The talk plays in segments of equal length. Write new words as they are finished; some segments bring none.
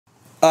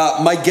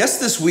My guest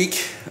this week,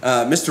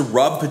 Mr.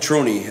 Rob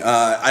Petroni.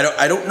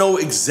 I don't know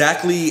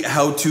exactly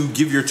how to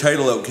give your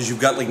title out because you've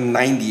got like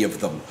 90 of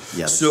them.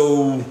 Yes.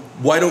 So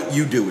why don't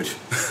you do it?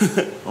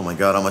 Oh my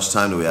God, how much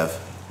time do we have?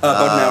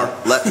 About an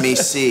hour. Let me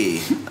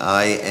see.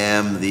 I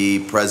am the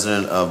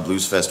president of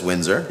Bluesfest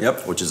Windsor,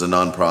 which is a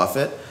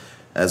nonprofit.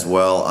 As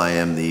well, I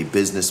am the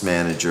business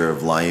manager of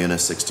Liuna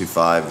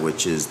 625,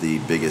 which is the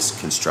biggest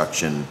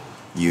construction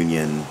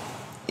union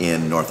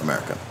in North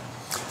America.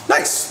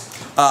 Nice.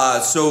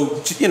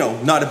 So, you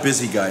know, not a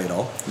busy guy at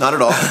all. Not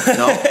at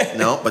all.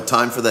 No, but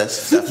time for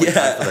this. Definitely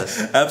time for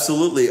this.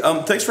 Absolutely.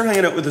 Thanks for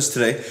hanging out with us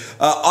today.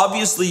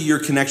 Obviously, your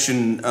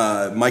connection,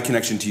 my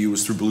connection to you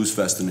was through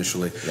Bluesfest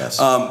initially. Yes.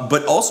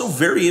 But also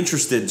very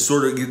interested,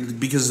 sort of,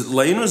 because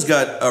Liuna's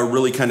got a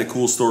really kind of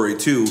cool story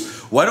too.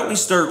 Why don't we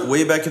start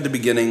way back at the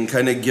beginning,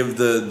 kind of give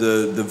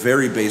the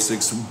very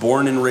basics.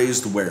 Born and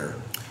raised where?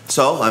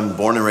 So, I'm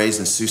born and raised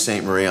in Sault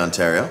Ste. Marie,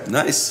 Ontario.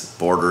 Nice.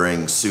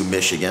 Bordering Sault,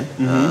 Michigan,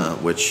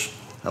 which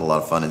had a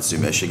lot of fun in Sault,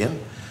 Michigan.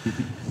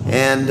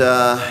 And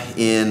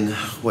in,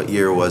 what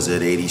year was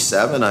it,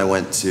 87, I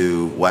went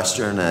to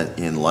Western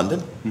in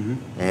London.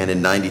 And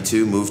in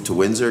 92, moved to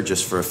Windsor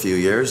just for a few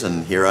years,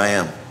 and here I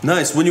am.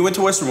 Nice. When you went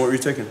to Western, what were you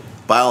taking?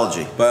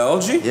 Biology.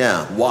 Biology?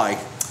 Yeah. Why?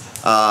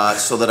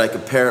 So that I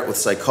could pair it with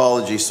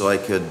psychology so I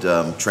could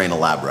train a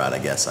lab rat, I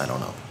guess. I don't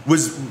know.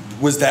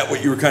 Was that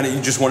what you were kind of,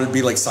 you just wanted to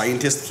be like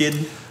scientist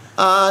kid?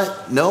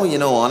 No, you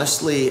know,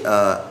 honestly,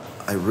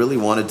 I really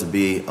wanted to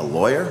be a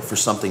lawyer for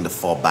something to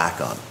fall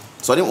back on.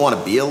 So I didn't want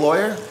to be a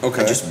lawyer.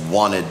 Okay. I just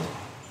wanted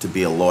to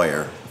be a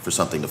lawyer for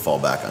something to fall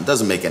back on. It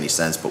doesn't make any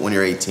sense, but when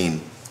you're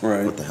 18,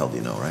 right. What the hell do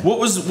you know, right? What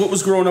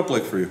was growing up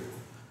like for you?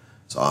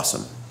 It's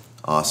awesome.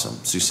 Awesome.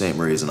 Sault Ste.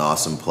 Marie is an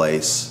awesome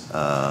place.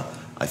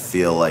 I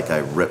feel like I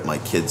ripped my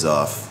kids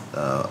off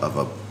of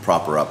a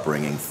proper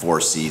upbringing,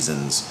 4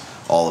 seasons,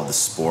 all of the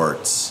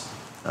sports,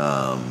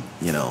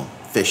 you know,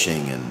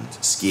 fishing and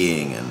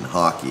skiing and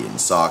hockey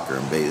and soccer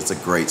and baseball. It's a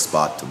great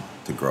spot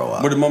to grow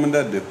up. What did mom and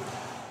dad do?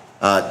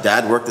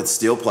 Dad worked at the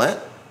steel plant.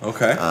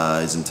 Okay.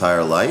 His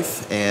entire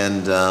life,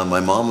 and my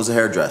mom was a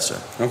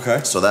hairdresser.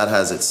 Okay. So that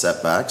has its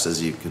setbacks,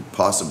 as you could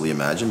possibly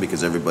imagine,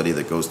 because everybody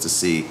that goes to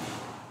see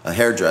a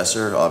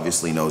hairdresser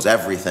obviously knows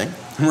everything.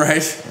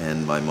 Right.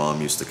 And my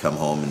mom used to come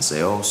home and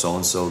say, oh,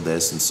 so-and-so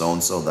this and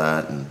so-and-so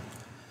that. And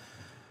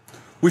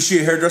was she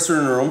a hairdresser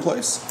in her own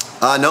place?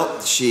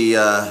 No, she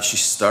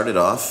started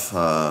off,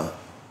 I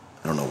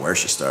don't know where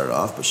she started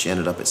off, but she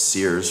ended up at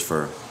Sears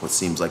for what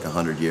seems like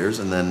 100 years,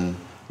 and then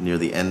near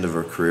the end of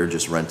her career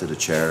just rented a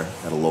chair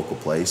at a local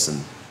place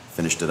and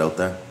finished it out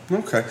there.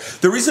 Okay.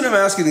 The reason I'm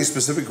asking these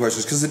specific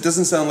questions is because it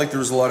doesn't sound like there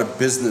was a lot of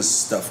business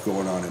stuff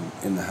going on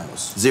in the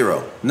house.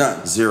 Zero.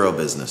 None. Zero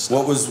business stuff.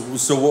 What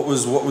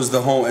was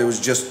the home? It was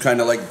just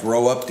kind of like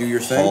grow up, do your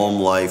thing? Home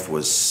life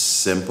was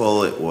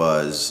simple. It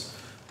was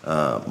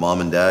mom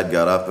and dad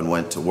got up and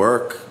went to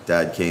work.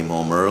 Dad came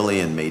home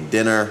early and made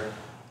dinner.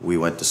 We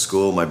went to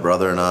school, my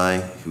brother and I,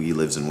 who he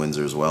lives in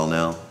Windsor as well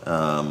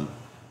now,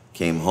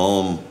 came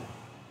home,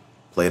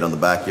 played on the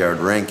backyard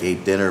rink,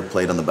 ate dinner,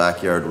 played on the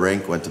backyard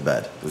rink, went to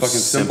bed. It was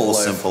fucking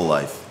simple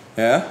life.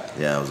 Yeah?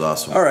 Yeah, it was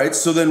awesome. All right,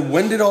 so then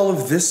when did all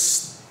of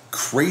this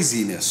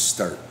craziness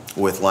start?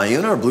 With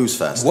Liuna or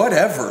Bluesfest?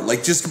 Whatever.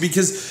 Like, just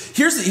because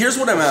here's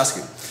what I'm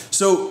asking.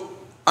 So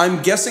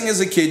I'm guessing as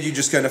a kid you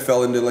just kind of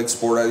fell into like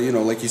sport, you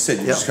know, like you said,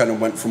 you just kind of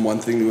went from one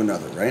thing to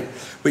another, right?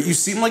 But you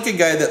seem like a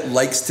guy that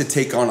likes to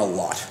take on a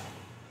lot.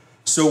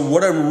 So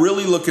what I'm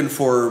really looking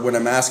for when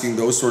I'm asking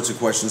those sorts of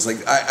questions, like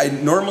I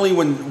normally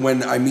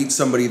when I meet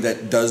somebody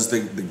that does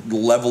the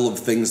level of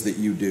things that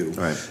you do,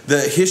 right. The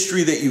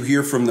history that you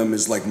hear from them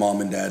is like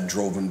mom and dad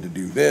drove them to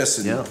do this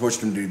and pushed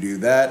them to do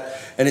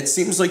that, and it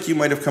seems like you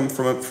might have come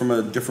from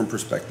a different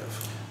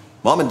perspective.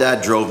 Mom and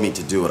dad drove me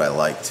to do what I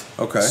liked.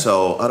 Okay.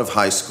 So out of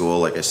high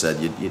school, like I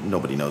said,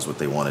 nobody knows what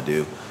they want to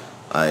do.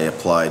 I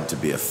applied to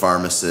be a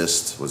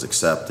pharmacist, was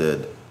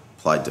accepted.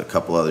 Applied to a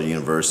couple other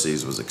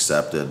universities, was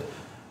accepted.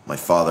 My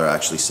father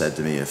actually said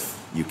to me,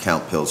 if you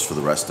count pills for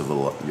the rest of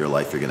your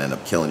life, you're going to end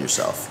up killing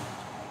yourself.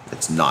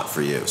 It's not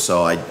for you.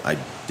 So I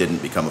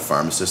didn't become a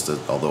pharmacist,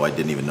 although I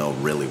didn't even know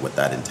really what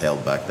that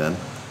entailed back then.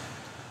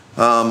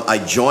 I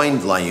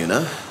joined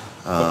Liuna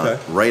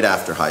right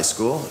after high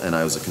school, and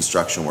I was a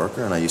construction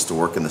worker, and I used to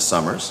work in the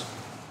summers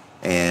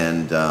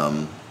and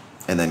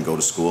then go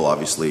to school,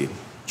 obviously,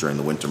 during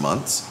the winter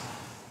months,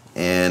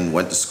 and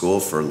went to school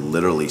for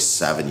literally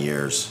 7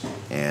 years,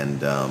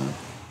 and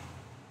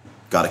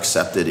got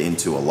accepted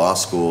into a law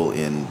school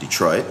in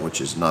Detroit, which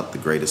is not the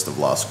greatest of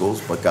law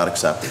schools, but got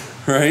accepted.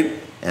 Right.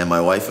 And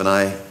my wife and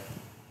I,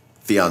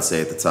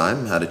 fiance at the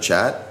time, had a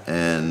chat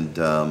and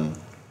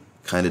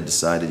kind of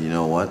decided, you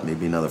know what,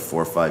 maybe another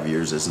 4 or 5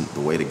 years isn't the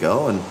way to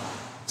go. And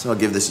so I'll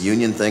give this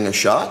union thing a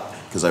shot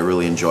because I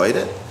really enjoyed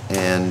it.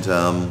 And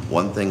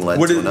one thing led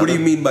to another. What do you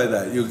mean by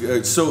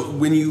that? So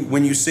when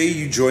you say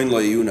you joined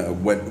Liuna,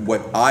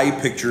 what I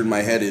picture in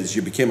my head is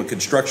you became a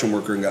construction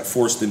worker and got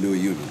forced into a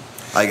union.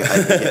 I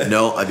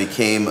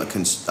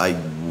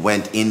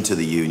went into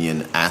the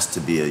union, asked to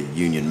be a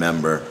union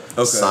member,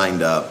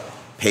 signed up,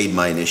 paid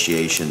my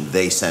initiation.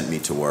 They sent me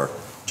to work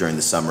during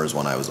the summers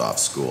when I was off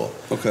school.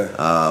 Okay.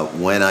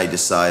 When I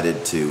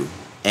decided to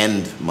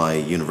end my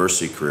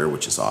university career,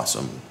 which is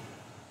awesome,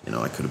 you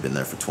know, I could have been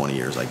there for 20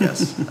 years, I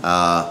guess.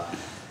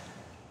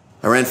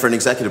 I ran for an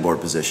executive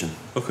board position.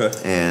 Okay.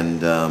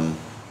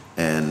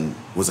 And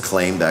was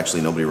acclaimed.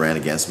 Actually, nobody ran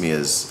against me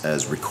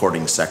as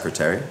recording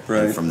secretary.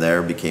 Right. And from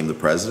there became the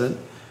president,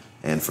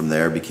 and from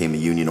there became a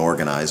union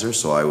organizer.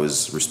 So I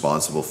was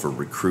responsible for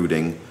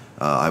recruiting.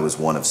 I was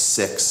one of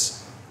 6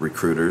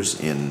 recruiters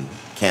in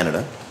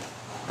Canada.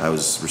 I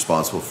was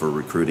responsible for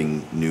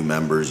recruiting new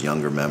members,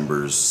 younger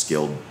members,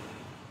 skilled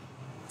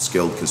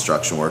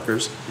construction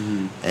workers.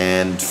 Mm-hmm.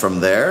 And from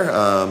there,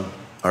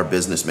 our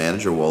business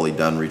manager, Wally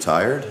Dunn,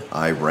 retired.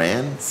 I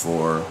ran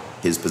for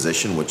his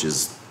position, which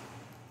is,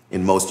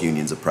 in most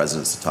unions, the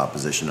president's the top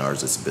position.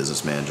 Ours is a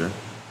business manager,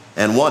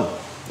 and won.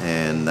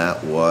 And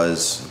that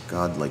was,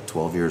 God, like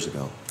 12 years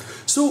ago.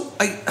 So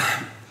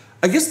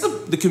I guess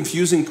the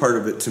confusing part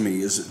of it to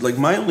me is, like,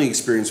 my only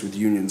experience with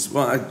unions,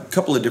 well, a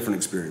couple of different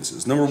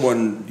experiences. Number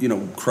one, you know,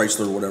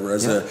 Chrysler or whatever,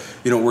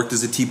 worked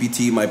as a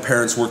TPT. My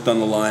parents worked on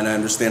the line. I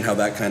understand how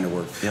that kind of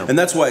worked. Yeah. And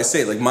that's why I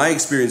say, like, my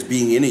experience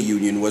being in a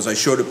union was I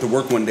showed up to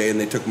work one day and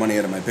they took money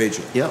out of my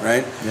paycheck. Yeah.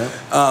 Right?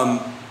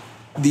 Yeah.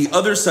 The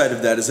other side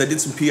of that is I did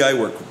some PI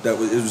work it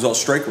was all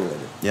strike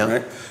related. Yeah.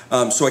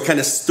 Right. So I kind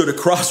of stood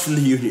across from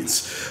the unions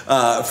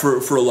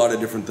for a lot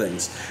of different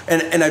things,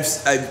 and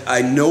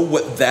I know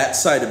what that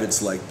side of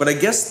it's like. But I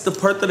guess the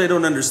part that I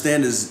don't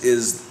understand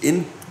is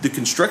in the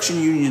construction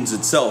unions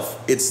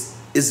itself.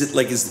 Is it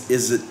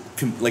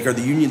like are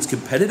the unions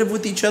competitive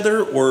with each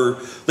other, or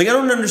like I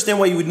don't understand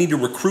why you would need to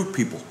recruit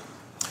people.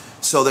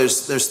 So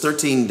there's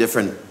 13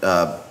 different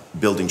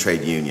building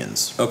trade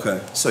unions.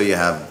 Okay. So you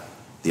have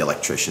the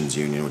electricians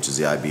union, which is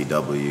the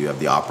IBW. You have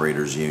the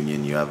operators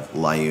union. You have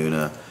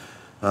Liuna,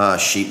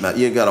 sheet metal.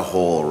 You got a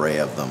whole array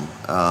of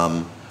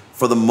them.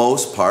 For the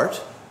most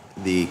part,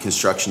 the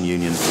construction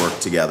unions work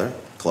together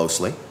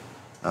closely.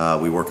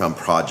 We work on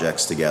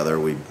projects together.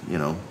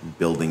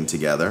 Building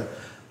together.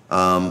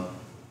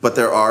 But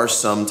there are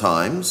some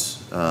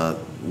times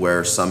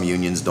where some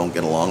unions don't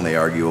get along. They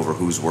argue over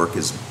whose work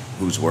is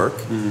whose work,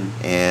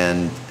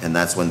 and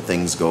that's when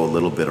things go a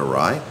little bit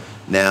awry.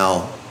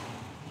 Now,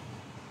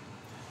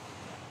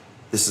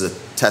 this is a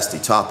testy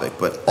topic,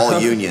 but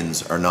all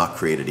unions are not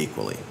created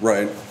equally.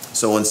 Right.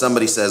 So when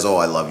somebody says, "Oh,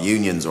 I love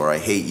unions," or "I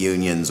hate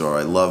unions," or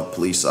 "I love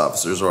police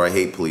officers," or "I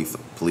hate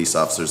police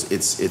officers,"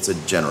 it's a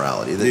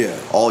generality. Yeah.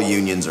 All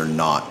unions are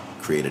not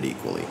created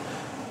equally.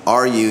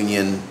 Our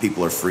union,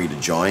 people are free to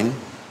join.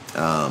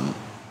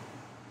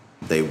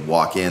 They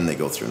walk in, they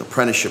go through an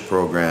apprenticeship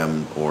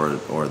program,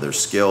 or they're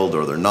skilled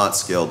or they're not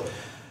skilled.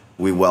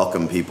 We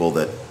welcome people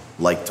that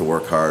like to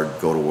work hard,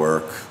 go to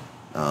work,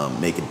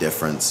 make a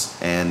difference,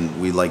 and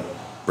we like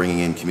bringing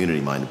in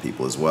community-minded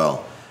people as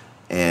well.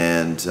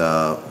 And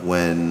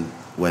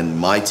when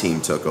my team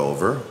took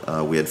over,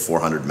 we had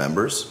 400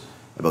 members,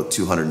 about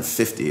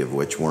 250 of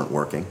which weren't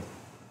working.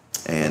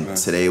 And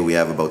today we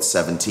have about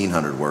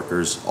 1,700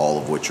 workers, all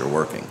of which are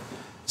working.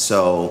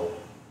 So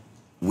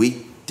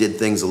we did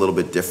things a little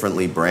bit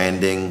differently.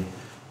 Branding,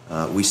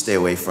 we stay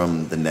away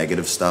from the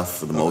negative stuff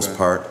for the most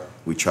part.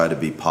 We try to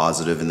be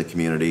positive in the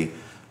community.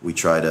 We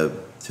try to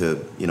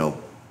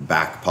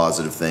back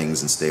positive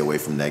things and stay away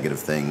from negative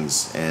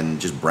things,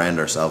 and just brand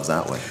ourselves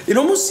that way. It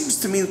almost seems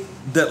to me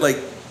that, like,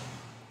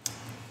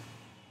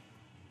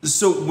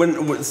 so when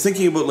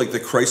thinking about like the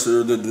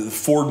Chrysler, the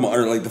Ford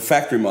model, or like the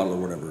factory model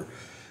or whatever,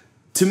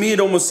 to me it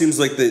almost seems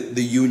like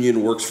the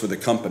union works for the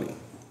company.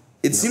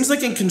 It seems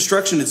like in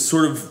construction it's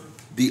sort of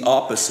the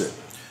opposite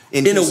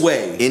in a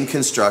way. In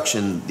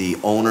construction, the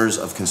owners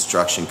of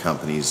construction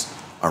companies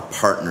are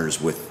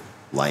partners with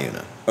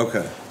Liuna.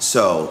 Okay.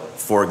 So,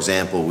 for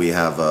example, we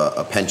have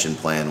a pension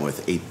plan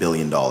with $8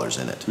 billion in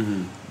it.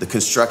 Mm-hmm. The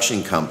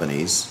construction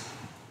companies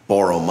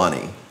borrow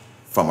money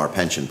from our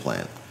pension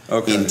plan.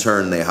 Okay. In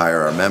turn, they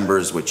hire our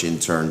members, which in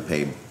turn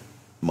pay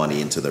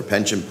money into their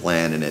pension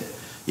plan, and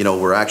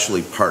we're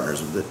actually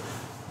partners with it.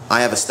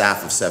 I have a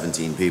staff of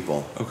 17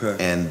 people,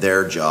 and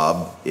their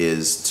job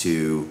is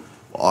to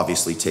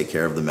obviously take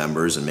care of the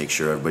members and make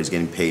sure everybody's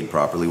getting paid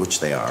properly, which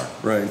they are.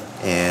 Right.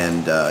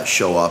 And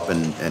show up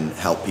and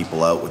help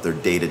people out with their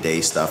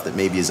day-to-day stuff that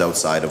maybe is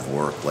outside of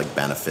work, like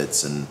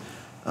benefits and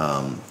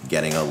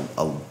getting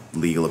a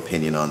legal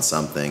opinion on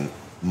something.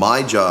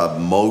 My job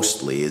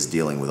mostly is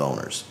dealing with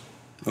owners.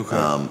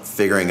 Okay.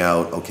 Figuring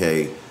out,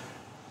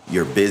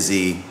 you're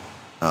busy,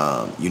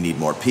 you need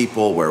more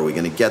people, where are we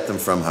going to get them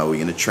from, how are we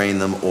going to train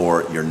them,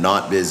 or you're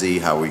not busy,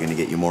 how are we going to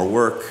get you more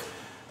work?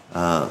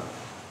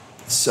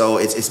 So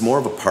it's more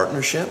of a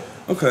partnership.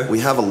 Okay. We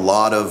have a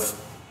lot of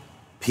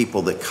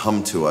people that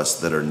come to us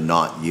that are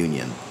not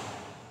union,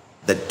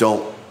 that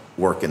don't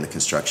work in the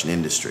construction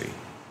industry,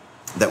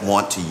 that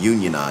want to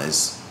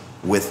unionize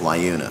with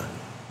Liuna.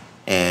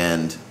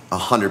 And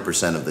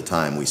 100% of the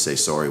time we say,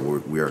 sorry,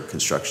 we're a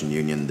construction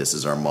union, this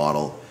is our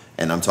model.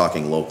 And I'm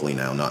talking locally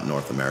now, not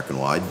North American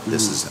wide. Mm-hmm.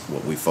 This is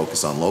what we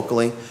focus on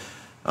locally.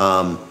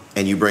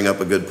 And you bring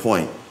up a good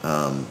point.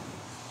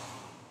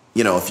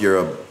 you know, if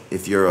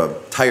you're a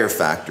tire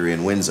factory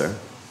in Windsor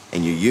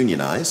and you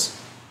unionize,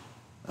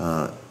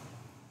 the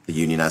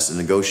union has to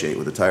negotiate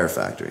with the tire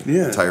factory.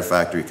 Yeah. The tire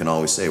factory can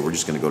always say, we're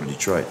just going to go to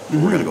Detroit, or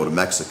we're going to go to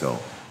Mexico,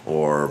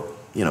 or,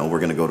 you know, we're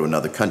going to go to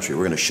another country,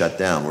 we're going to shut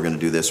down, we're going to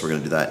do this, we're going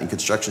to do that. In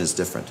construction, it's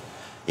different.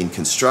 In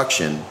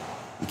construction,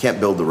 you can't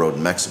build the road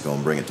in Mexico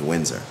and bring it to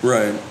Windsor.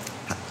 Right.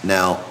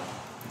 Now,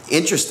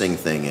 interesting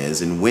thing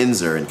is, in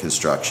Windsor, in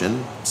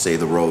construction, say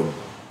the road,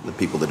 the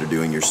people that are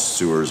doing your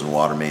sewers and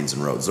water mains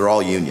and roads, they're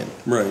all union.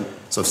 Right.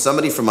 So if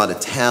somebody from out of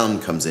town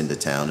comes into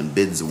town and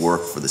bids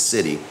work for the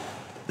city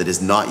that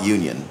is not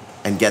union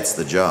and gets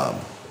the job,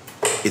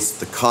 it's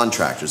the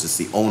contractors, it's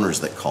the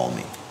owners that call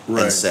me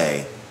and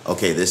say,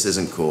 okay, this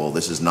isn't cool,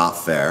 this is not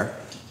fair,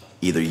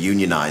 either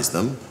unionize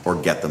them or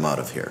get them out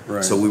of here.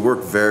 Right. So we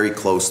work very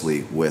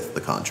closely with the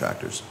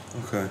contractors.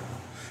 Okay.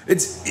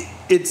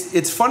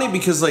 It's funny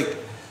because, like,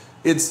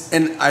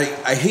 and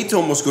I hate to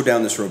almost go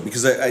down this road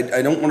because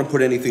I don't want to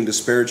put anything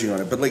disparaging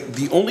on it, but, like,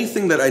 the only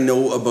thing that I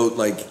know about,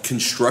 like,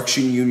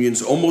 construction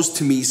unions almost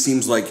to me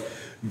seems like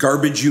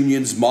garbage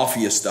unions,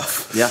 mafia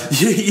stuff. Yeah.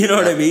 You know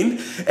what I mean?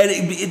 And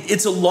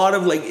it's a lot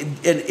of, like,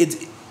 and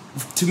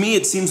to me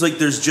it seems like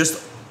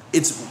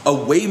it's a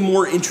way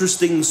more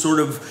interesting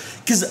sort of,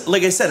 because,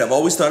 like I said, I've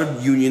always thought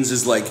of unions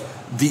as, like,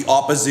 the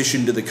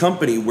opposition to the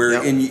company, where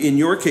in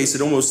your case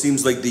it almost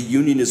seems like the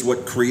union is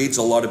what creates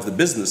a lot of the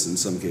business in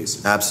some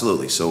cases.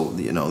 Absolutely. So,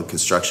 you know, the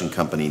construction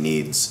company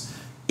needs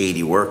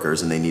 80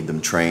 workers, and they need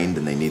them trained,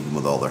 and they need them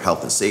with all their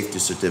health and safety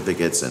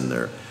certificates and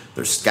their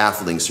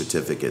scaffolding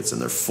certificates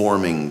and their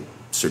forming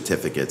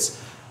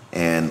certificates,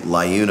 and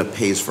Liuna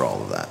pays for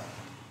all of that.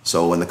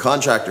 So when the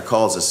contractor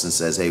calls us and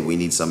says, hey, we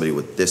need somebody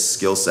with this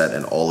skill set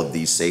and all of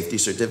these safety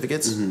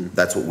certificates,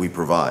 that's what we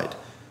provide.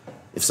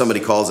 If somebody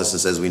calls us and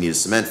says we need a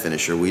cement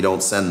finisher, we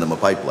don't send them a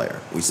pipe layer.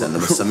 We send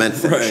them a cement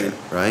finisher,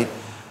 right?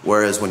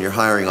 Whereas when you're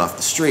hiring off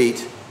the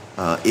street,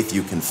 if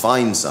you can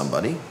find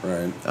somebody,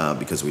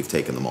 because we've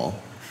taken them all,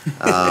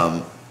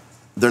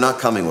 they're not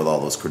coming with all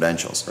those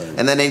credentials. Right.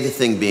 And then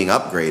anything being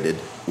upgraded,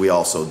 we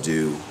also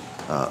do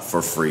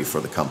for free for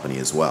the company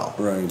as well.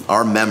 Right.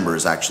 Our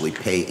members actually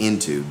pay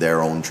into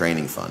their own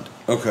training fund.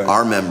 Okay.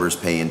 Our members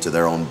pay into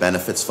their own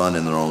benefits fund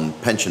and their own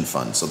pension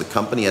fund. So the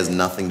company has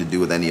nothing to do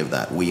with any of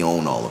that. We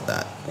own all of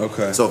that.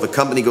 Okay. So if a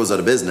company goes out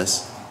of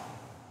business,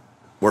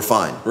 we're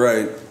fine.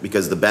 Right.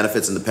 Because the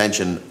benefits and the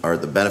pension, or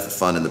the benefit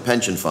fund and the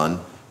pension fund,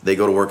 they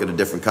go to work at a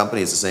different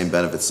company. It's the same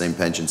benefits, same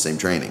pension, same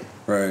training.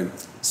 Right.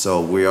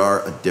 So we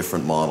are a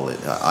different model.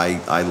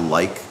 I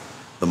like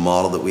the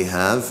model that we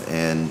have,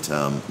 and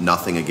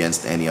nothing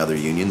against any other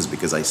unions,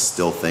 because I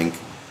still think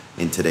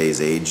in today's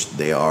age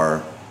they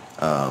are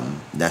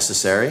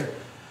necessary.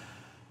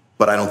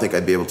 But I don't think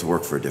I'd be able to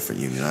work for a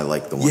different union. I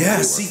like the one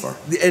that we work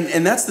for.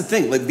 And that's the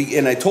thing. Like,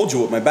 and I told you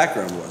what my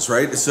background was,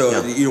 right?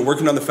 So you know,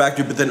 working on the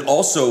factory, but then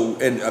also,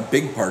 and a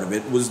big part of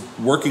it was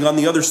working on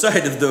the other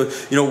side of the,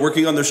 you know,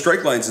 working on their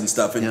strike lines and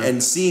stuff,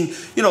 and seeing,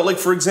 you know, like,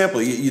 for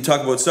example, you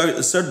talk about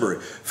Sudbury,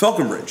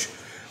 Falconbridge,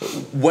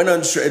 went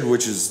on strike,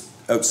 which is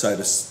outside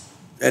of,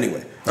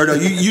 anyway. Or no,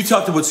 you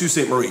talked about Sault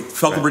Ste. Marie.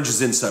 Falconbridge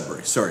is in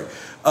Sudbury. Sorry.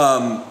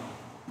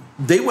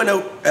 They went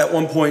out at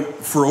one point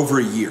for over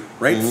a year,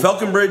 right?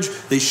 Falconbridge,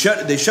 they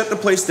shut the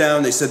place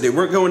down. They said they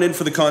weren't going in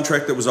for the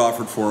contract that was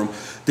offered for them.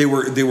 They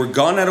were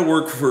gone out of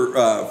work for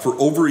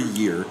over a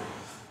year.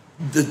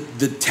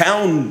 The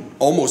town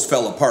almost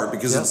fell apart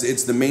because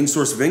it's the main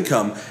source of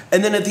income.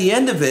 And then at the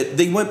end of it,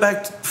 they went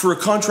back for a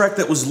contract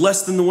that was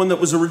less than the one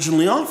that was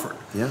originally offered.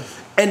 Yeah.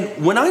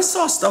 And when I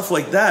saw stuff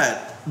like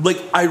that,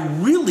 like, I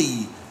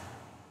really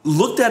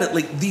looked at it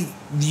like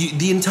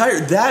the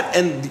entire, that,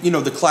 and, you know,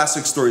 the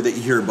classic story that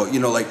you hear about, you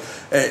know, like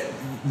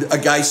a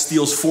guy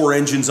steals 4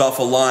 engines off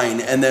a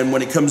line, and then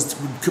when it comes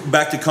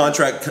back to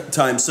contract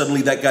time,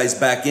 suddenly that guy's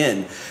back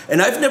in.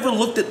 And I've never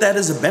looked at that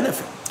as a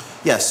benefit.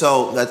 Yeah,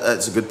 so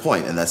that's a good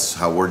point, and that's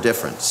how we're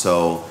different.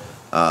 So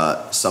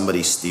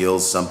somebody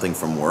steals something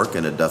from work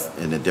in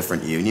a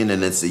different union,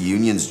 and it's the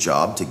union's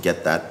job to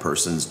get that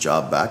person's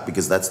job back,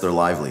 because that's their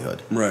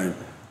livelihood. Right.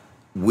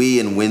 We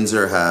in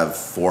Windsor have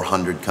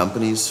 400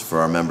 companies for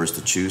our members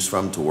to choose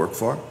from to work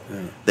for.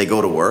 Yeah. They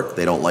go to work,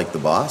 they don't like the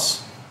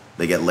boss,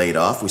 they get laid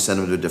off, we send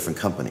them to a different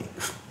company.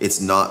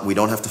 We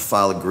don't have to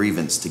file a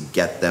grievance to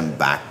get them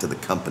back to the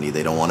company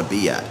they don't want to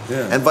be at.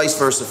 Yeah. And vice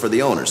versa for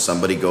the owners.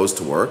 Somebody goes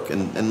to work,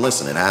 and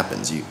listen, it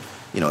happens. You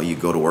know, you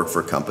go to work for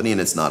a company and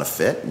it's not a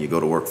fit, and you go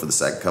to work for the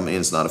second company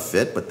and it's not a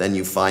fit, but then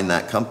you find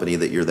that company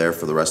that you're there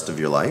for the rest of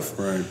your life.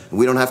 Right.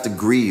 We don't have to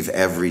grieve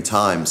every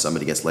time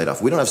somebody gets laid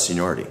off. We don't have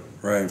seniority.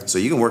 Right. So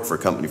you can work for a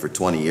company for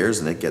 20 years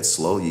and it gets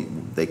slow,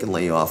 they can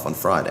lay you off on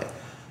Friday.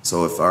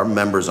 So if our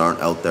members aren't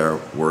out there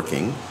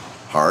working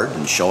hard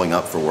and showing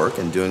up for work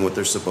and doing what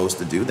they're supposed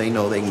to do, they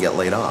know they can get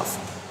laid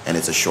off. And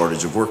it's a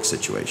shortage of work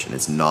situation.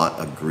 It's not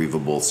a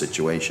grievable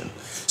situation.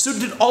 So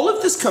did all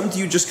of this come to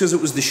you just because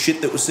it was the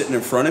shit that was sitting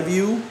in front of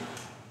you?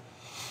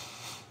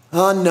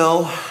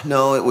 No.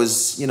 It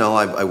was, you know,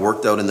 I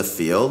worked out in the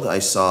field. I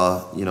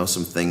saw, you know,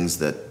 some things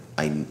that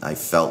I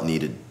felt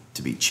needed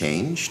to be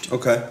changed.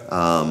 Okay.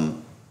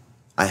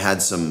 I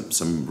had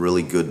some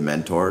really good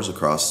mentors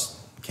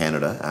across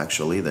Canada,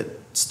 actually, that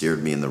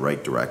steered me in the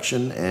right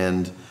direction,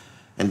 and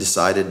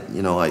decided,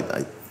 you know, I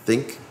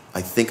think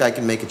I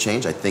can make a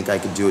change. I think I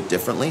could do it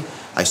differently.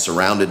 I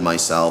surrounded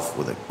myself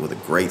with a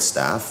great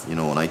staff. You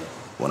know,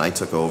 when I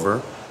took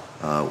over,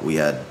 we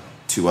had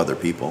 2 other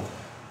people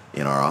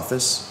in our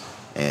office,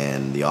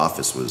 and the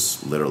office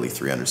was literally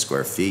 300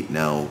 square feet.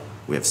 Now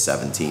we have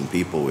 17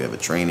 people. We have a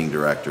training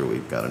director.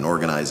 We've got an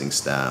organizing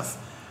staff,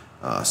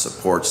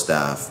 support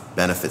staff,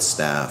 benefits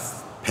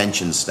staff,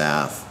 pension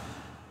staff,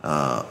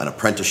 an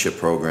apprenticeship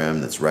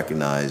program that's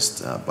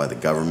recognized by the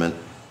government.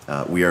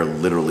 We are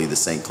literally the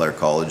St. Clair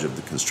College of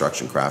the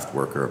Construction Craft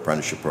Worker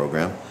Apprenticeship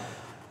Program.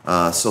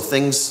 So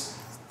things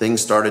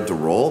started to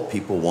roll.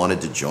 People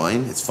wanted to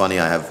join. It's funny,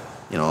 I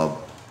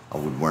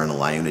would wear a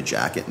Liuna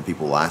jacket, and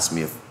people ask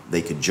me if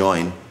they could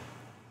join,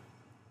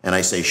 and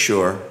I say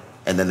sure,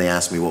 and then they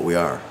ask me what we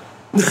are.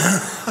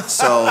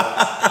 So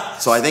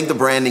I think the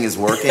branding is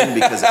working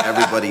because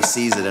everybody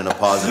sees it in a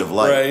positive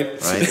light. Right?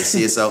 They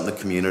see us out in the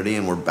community,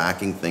 and we're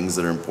backing things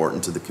that are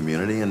important to the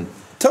community. And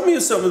tell me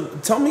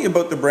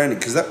about the branding,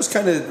 because that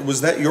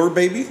was that your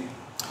baby?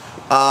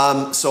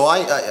 So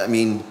I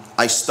mean,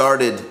 I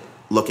started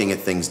looking at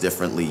things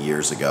differently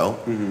years ago,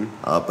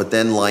 but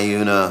then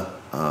Liuna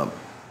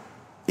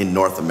in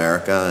North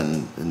America,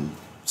 and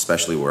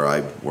especially where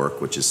I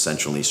work, which is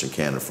Central and Eastern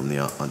Canada, from the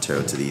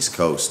Ontario to the East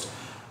Coast,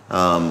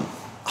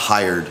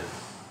 hired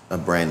a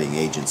branding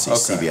agency,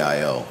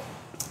 CBIO,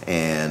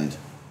 and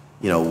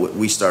you know,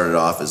 we started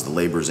off as the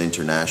Laborers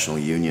International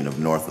Union of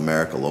North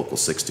America, Local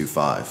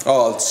 625.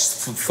 Oh, it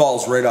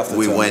falls right off the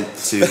We tongue. went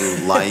to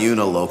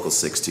Liuna Local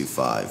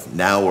 625.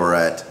 Now we're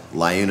at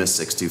Liuna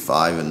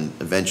 625, and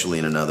eventually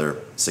in another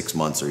 6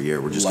 months or a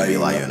year, we're just going to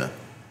be Liuna.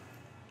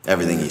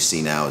 Everything you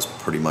see now is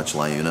pretty much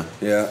Liuna.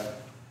 Yeah.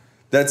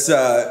 That's,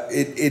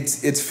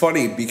 it's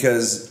funny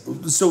because,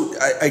 so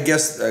I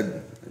guess, I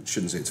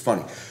shouldn't say it's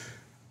funny.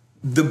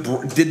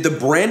 Did the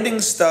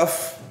branding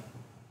stuff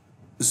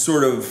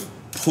sort of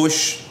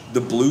push the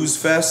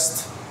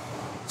Bluesfest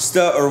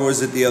stuff, or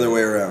was it the other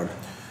way around?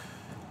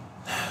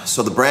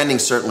 So the branding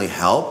certainly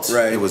helped.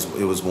 Right. It was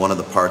one of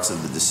the parts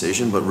of the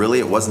decision, but really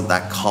it wasn't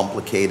that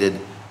complicated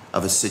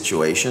of a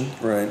situation.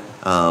 Right.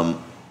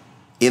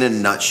 In a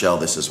nutshell,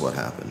 this is what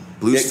happened.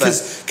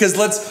 Bluesfest. Because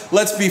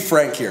let's be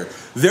frank here.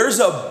 There's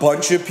a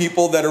bunch of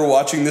people that are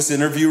watching this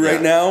interview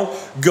right now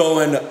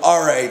going,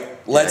 all right,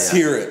 let's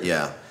hear it.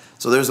 Yeah.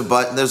 So there's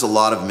a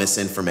lot of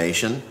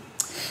misinformation.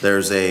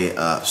 There's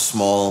a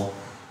small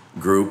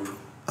group,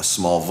 a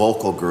small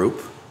vocal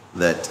group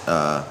that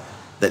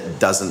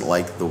doesn't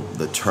like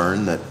the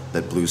turn that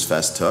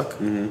Bluesfest took.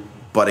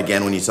 But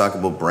again, when you talk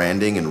about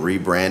branding and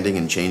rebranding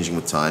and changing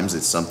with times,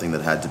 it's something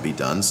that had to be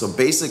done. So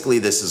basically,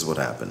 this is what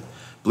happened.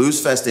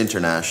 Bluesfest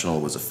International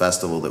was a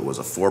festival that was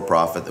a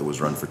for-profit that was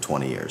run for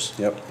 20 years.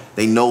 Yep.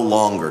 They no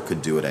longer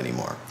could do it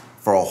anymore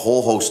for a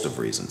whole host of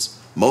reasons,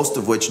 most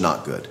of which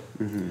not good.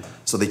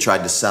 So they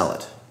tried to sell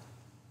it.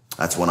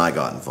 That's when I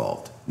got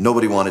involved.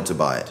 Nobody wanted to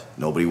buy it.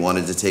 Nobody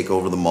wanted to take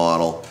over the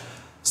model.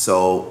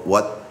 So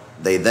what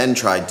they then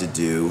tried to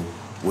do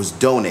was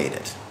donate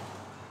it.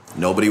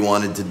 Nobody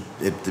wanted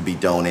it to be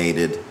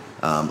donated.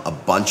 A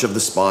bunch of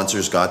the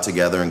sponsors got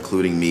together,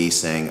 including me,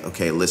 saying,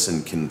 okay,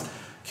 listen, can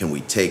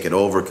we take it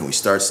over? Can we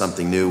start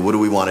something new? What do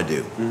we want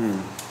to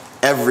do?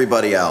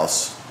 Everybody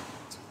else,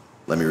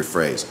 let me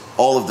rephrase,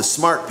 all of the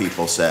smart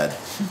people said,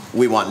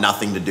 we want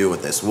nothing to do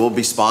with this. We'll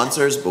be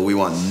sponsors, but we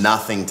want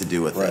nothing to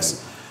do with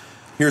this.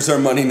 Here's our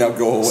money, now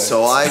go away.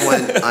 So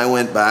I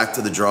went back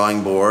to the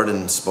drawing board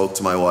and spoke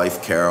to my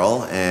wife,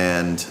 Carol,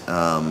 and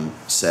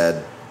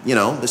said, you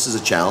know, this is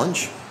a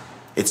challenge.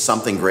 It's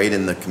something great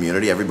in the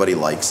community. Everybody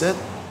likes it.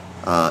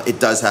 It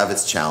does have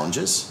its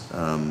challenges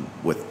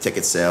with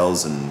ticket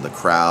sales and the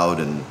crowd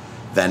and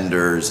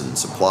vendors and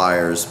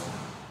suppliers.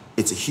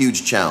 It's a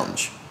huge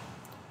challenge.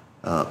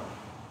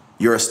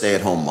 You're a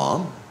stay-at-home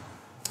mom.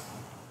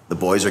 The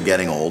boys are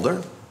getting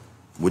older.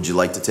 Would you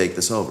like to take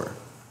this over?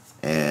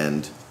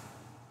 And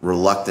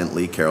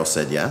reluctantly, Carol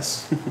said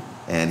yes.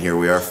 And here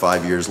we are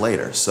 5 years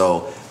later.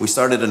 So we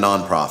started a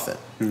nonprofit.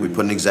 We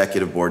put an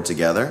executive board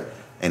together,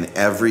 and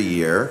every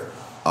year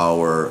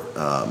our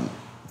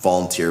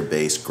volunteer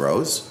base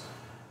grows.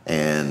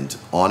 And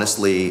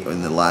honestly,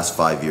 in the last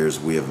 5 years,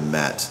 we have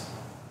met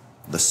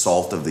the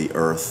salt of the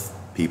earth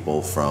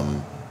people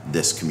from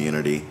this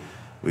community.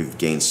 We've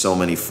gained so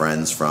many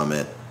friends from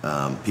it.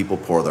 People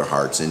pour their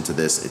hearts into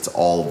this. It's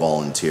all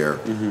volunteer.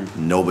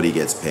 Nobody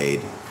gets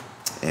paid.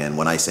 And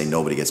when I say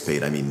nobody gets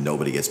paid, I mean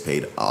nobody gets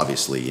paid.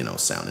 Obviously, you know,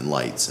 sound and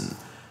lights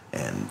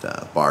and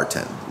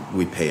bartend.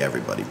 We pay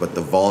everybody. But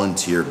the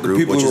volunteer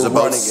group, which is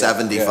about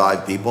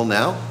 75 people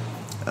now,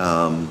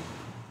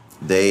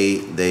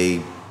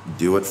 they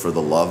do it for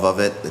the love of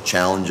it, the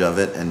challenge of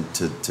it, and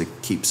to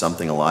keep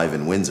something alive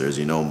in Windsor. As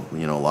you know,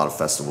 a lot of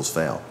festivals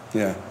fail.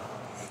 Yeah.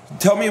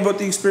 Tell me about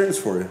the experience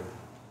for you.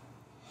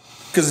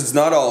 Because it's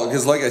not all,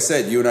 because like I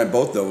said, you and I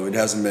both know, it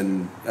hasn't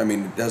been, I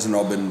mean, it hasn't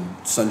all been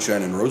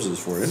sunshine and roses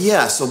for you.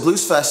 Yeah, so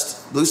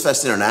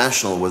Bluesfest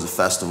International was a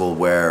festival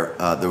where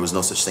there was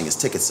no such thing as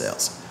ticket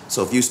sales.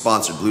 So if you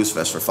sponsored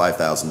Bluesfest for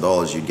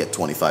 $5,000, you'd get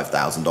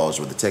 $25,000 worth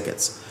of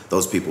tickets.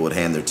 Those people would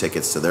hand their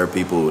tickets to their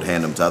people, who would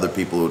hand them to other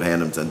people, who would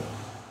hand them to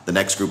the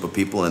next group of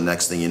people, and the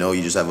next thing you know,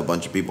 you just have a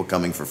bunch of people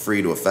coming for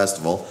free to a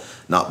festival,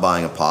 not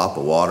buying a pop,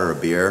 a water, a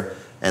beer,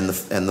 and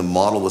the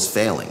model was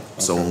failing. Okay.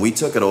 So when we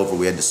took it over,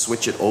 we had to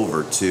switch it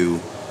over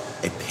to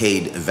a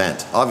paid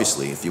event.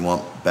 Obviously, if you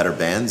want better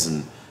bands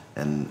and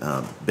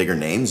bigger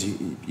names,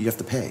 you have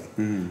to pay.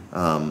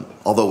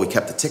 Although we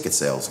kept the ticket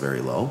sales very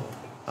low,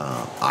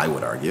 I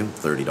would argue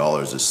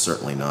 $30 is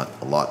certainly not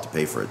a lot to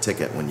pay for a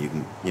ticket when you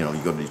can, you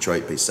go to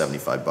Detroit, pay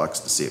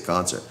 $75 to see a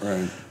concert.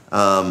 Right.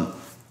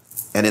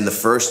 And in the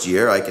first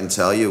year, I can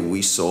tell you,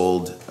 we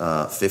sold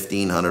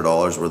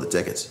 $1,500 worth of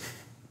tickets.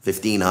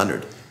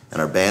 $1,500. And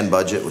our band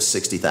budget was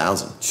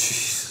 $60,000.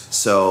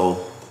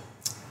 So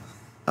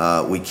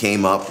we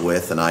came up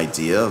with an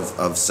idea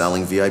of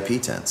selling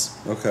VIP tents.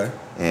 Okay.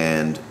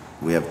 And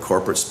we have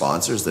corporate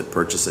sponsors that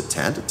purchase a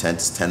tent. A tent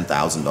is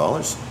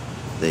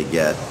 $10,000. They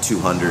get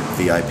 200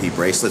 VIP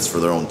bracelets for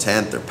their own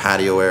tent, their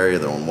patio area,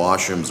 their own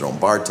washrooms, their own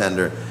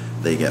bartender.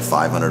 They get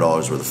 $500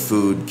 worth of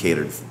food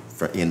catered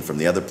in from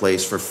the other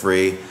place for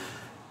free.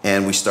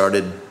 And we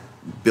started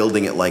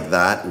building it like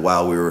that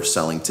while we were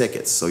selling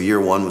tickets. So year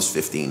one was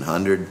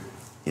 $1,500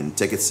 in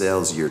ticket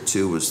sales. Year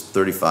two was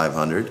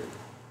 $3,500.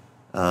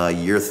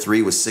 Year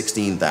three was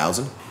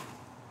 $16,000.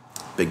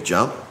 Big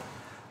jump.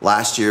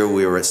 Last year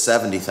we were at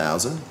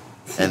 $70,000,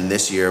 and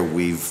this year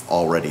we've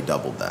already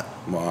doubled that.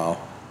 Wow,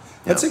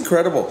 that's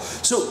incredible.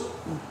 So,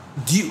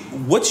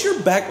 what's your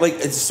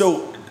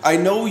So I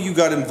know you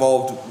got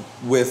involved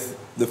with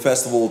the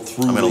festival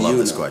through I'm gonna Liuna. love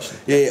this question.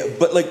 Yeah.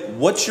 But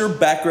what's your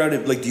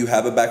background? Do you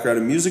have a background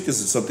in music? Is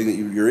it something that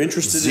you're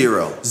interested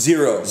Zero. in?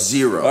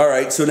 Zero. All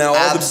right. So now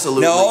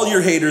all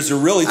your haters are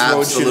really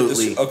throwing shit at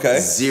this. Okay.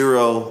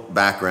 Zero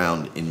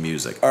background in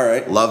music. All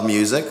right. Love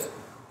music.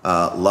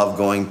 Love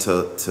going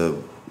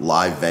to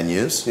live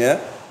venues. Yeah.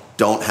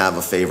 Don't have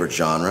a favorite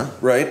genre.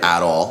 Right.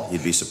 At all.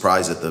 You'd be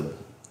surprised at the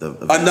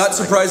I'm not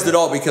surprised at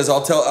all, because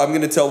I'm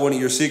going to tell one of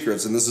your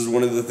secrets, and this is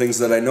one of the things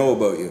that I know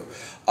about you.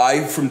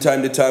 I, from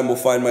time to time, will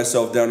find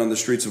myself down on the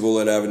streets of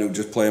Olette Avenue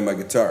just playing my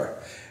guitar.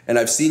 And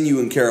I've seen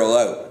you and Carol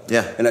out.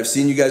 Yeah. And I've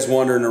seen you guys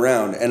wandering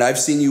around. And I've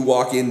seen you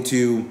walk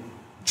into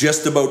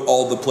just about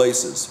all the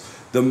places.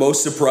 The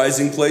most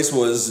surprising place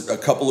was a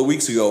couple of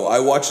weeks ago. I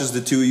watched as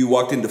the two of you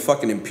walked into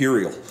fucking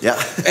Imperial. Yeah.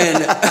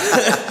 And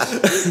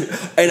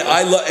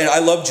I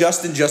love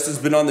Justin. Justin's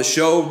been on the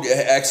show.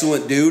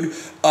 Excellent dude.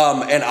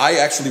 And I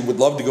actually would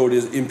love to go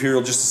to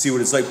Imperial just to see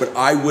what it's like. But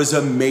I was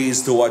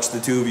amazed to watch the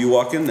two of you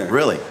walk in there.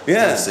 Really?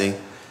 Yeah. See,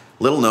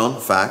 little known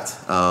fact,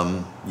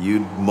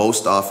 you'd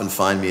most often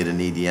find me at an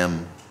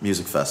EDM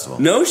music festival.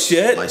 No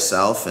shit.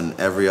 Myself and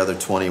every other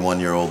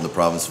 21-year-old in the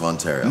province of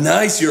Ontario.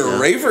 Nice, you're a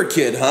raver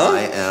kid, huh?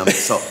 I am.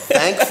 So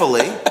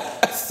thankfully,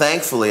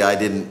 I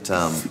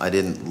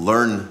didn't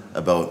learn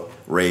about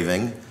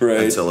raving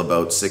until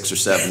about 6 or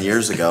 7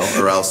 years ago,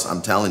 or else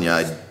I'm telling you,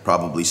 I'd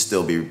probably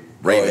still be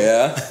raving. Oh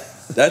yeah,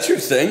 that's your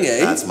thing,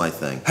 eh? That's my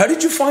thing. How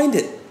did you find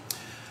it?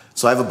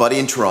 So I have a buddy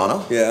in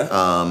Toronto. Yeah.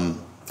 I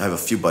have a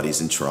few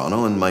buddies in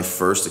Toronto, and my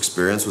first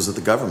experience was at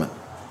the government.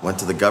 Went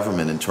to the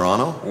government in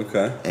Toronto.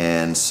 Okay.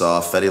 And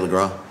saw Fedde Le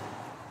Grand.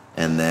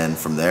 And then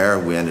from there,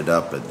 we ended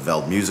up at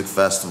Veld Music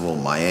Festival,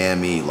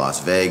 Miami, Las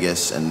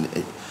Vegas, and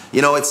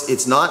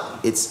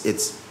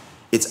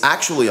it's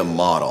actually a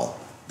model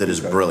that is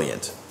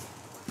brilliant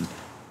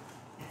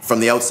from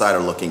the outsider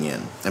looking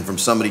in, and from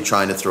somebody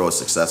trying to throw a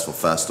successful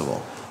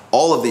festival.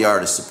 All of the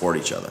artists support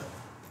each other.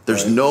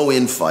 There's no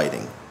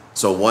infighting.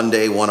 So one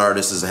day one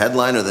artist is a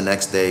headliner, the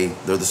next day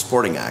they're the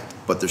supporting act,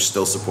 but they're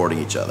still supporting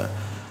each other.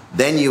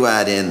 Then you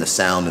add in the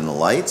sound and the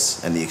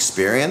lights and the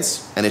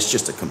experience, and it's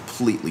just a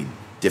completely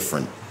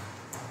different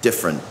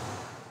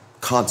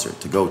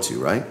concert to go to,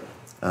 right?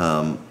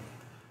 I'm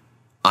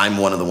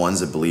one of the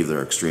ones that believe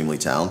they're extremely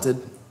talented.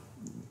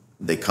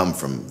 They come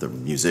from the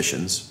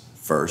musicians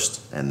first,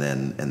 and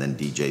then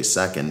DJs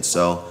second.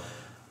 So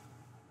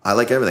I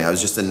like everything. I was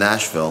just in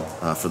Nashville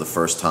for the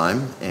first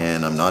time,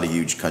 and I'm not a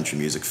huge country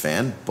music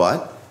fan,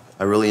 but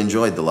I really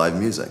enjoyed the live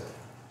music.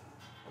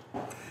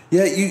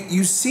 Yeah,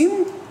 you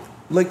seem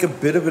like a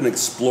bit of an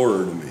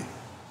explorer to me.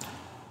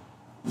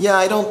 Yeah,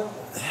 I don't.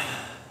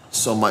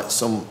 My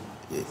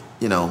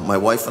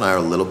wife and I are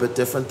a little bit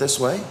different this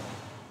way.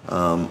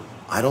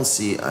 I don't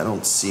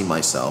see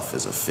myself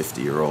as a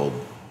 50-year-old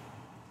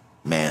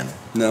man.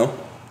 No.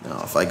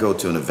 If I go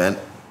to an event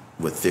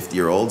with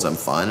 50-year-olds, I'm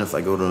fine. If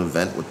I go to an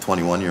event with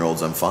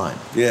 21-year-olds, I'm fine.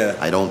 Yeah.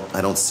 I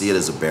don't see it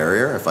as a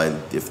barrier.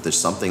 If there's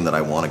something that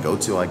I want to go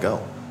to, I go.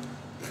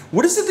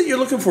 What is it that you're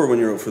looking for when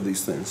you're out for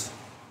these things?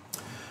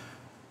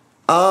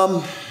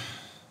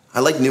 I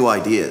like new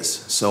ideas.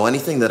 So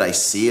anything that I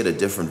see at a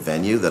different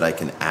venue that I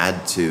can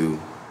add to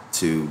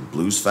to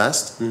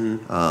Bluesfest.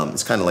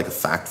 It's kind of like a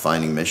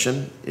fact-finding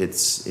mission.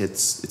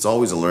 It's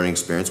always a learning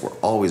experience. We're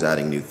always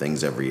adding new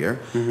things every year.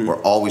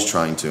 We're always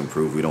trying to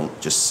improve. We don't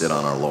just sit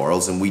on our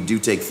laurels, and we do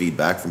take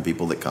feedback from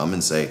people that come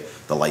and say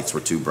the lights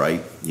were too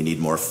bright. You need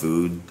more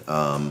food,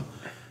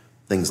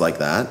 things like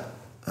that.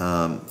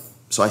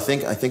 So I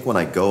think when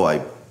I go,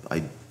 I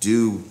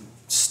do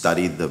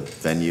study the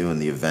venue and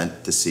the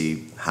event to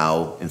see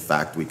how, in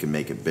fact, we can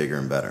make it bigger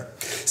and better.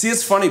 See,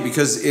 it's funny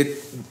because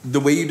the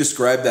way you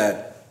describe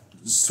that,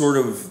 sort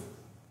of,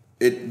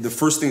 the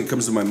first thing that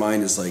comes to my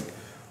mind is like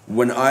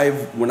when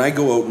I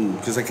go out and,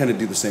 because I kind of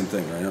do the same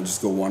thing, right? I'll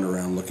just go wander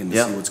around looking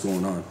to see what's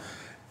going on,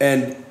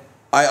 and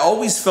I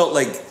always felt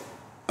like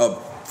a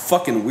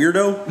fucking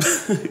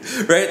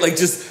weirdo, right? Like,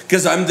 just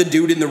because I'm the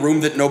dude in the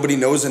room that nobody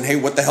knows, and hey,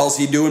 what the hell's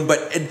he doing?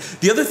 But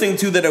the other thing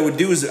too that I would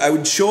do is I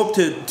would show up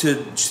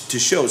to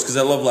shows because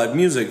I love live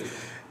music,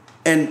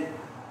 and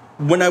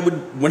when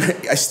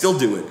I still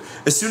do it,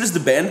 as soon as the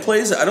band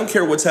plays, I don't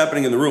care what's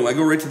happening in the room. I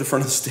go right to the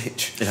front of the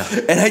stage,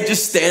 and I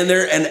just stand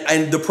there.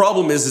 And the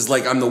problem is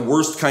like I'm the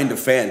worst kind of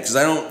fan because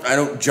I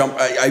don't jump.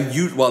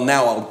 Well,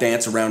 now I'll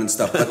dance around and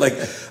stuff, but like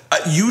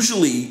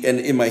usually, and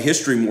in my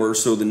history more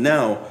so than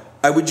now,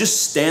 I would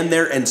just stand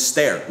there and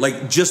stare,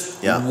 like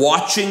just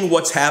watching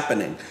what's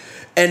happening.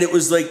 And it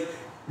was like,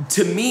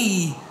 to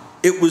me,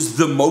 it was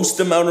the most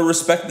amount of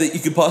respect that you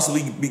could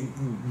possibly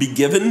be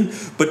given.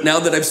 But now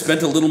that I've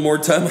spent a little more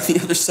time on the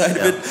other side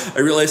of it, I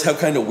realize how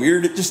kind of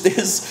weird it just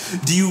is.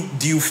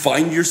 Do you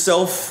find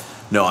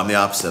yourself? No, I'm the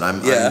opposite.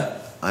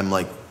 I'm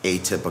like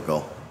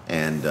atypical,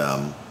 and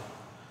I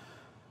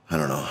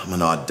don't know, I'm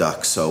an odd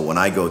duck. So when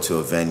I go to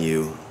a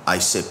venue, I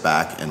sit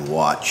back and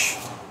watch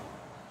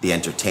the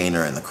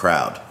entertainer and the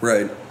crowd.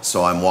 Right.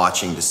 So I'm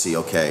watching to see,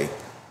 okay,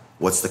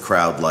 what's the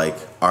crowd like?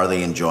 Are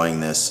they enjoying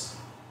this?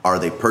 Are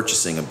they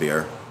purchasing a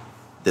beer?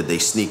 Did they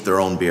sneak their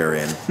own beer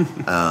in?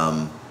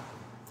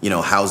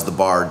 How's the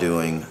bar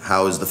doing?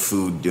 How is the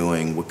food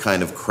doing? What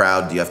kind of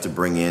crowd do you have to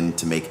bring in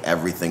to make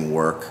everything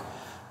work?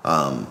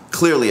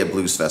 Clearly at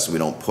Bluesfest, we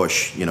don't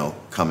push,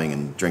 coming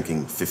and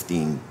drinking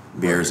 15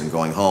 beers and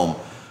going home.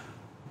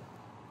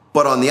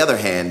 But on the other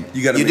hand,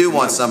 you do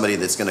want somebody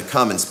that's going to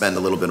come and spend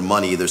a little bit of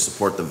money, either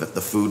support the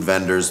food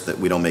vendors that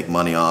we don't make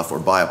money off, or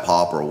buy a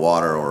pop or a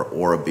water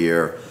or a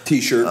beer.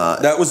 T-shirt.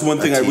 That was one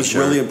thing I was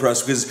really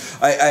impressed because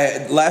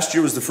I last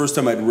year was the first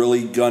time I'd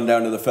really gone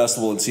down to the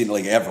festival and seen it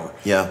like ever.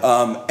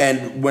 Yeah.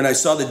 And when I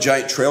saw the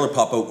giant trailer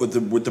pop out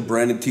with the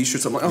branded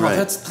T-shirts, I'm like, oh,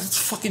 that's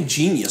fucking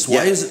genius.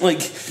 Why is it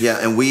like? Yeah,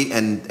 and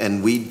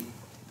we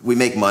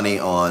make money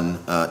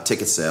on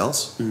ticket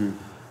sales,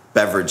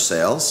 beverage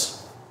sales.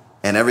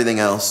 And everything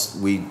else,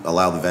 we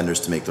allow the vendors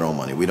to make their own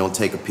money. We don't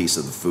take a piece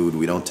of the food.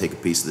 We don't take a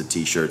piece of the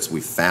T-shirts.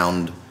 We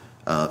found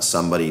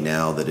somebody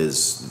now that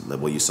is,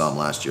 well, you saw him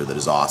last year, that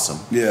is awesome.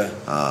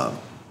 Yeah.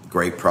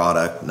 Great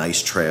product,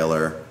 nice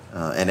trailer.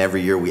 And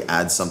every year we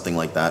add something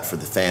like that for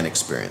the fan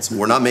experience.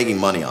 We're not making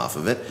money off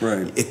of it.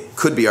 Right. It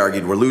could be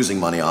argued we're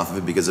losing money off of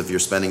it because if you're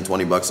spending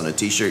 $20 on a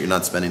T-shirt, you're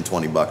not spending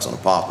 $20 on a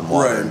pop and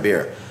water and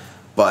beer.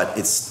 But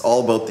it's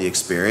all about the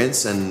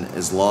experience, and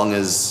as long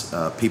as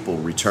people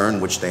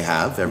return, which they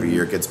have, every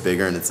year it gets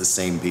bigger and it's the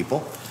same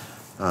people,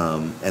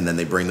 and then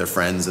they bring their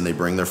friends and they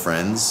bring their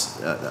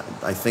friends,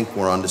 I think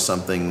we're onto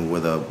something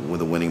with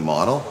a winning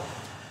model.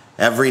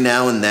 Every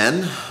now and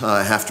then,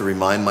 I have to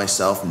remind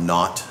myself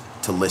not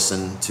to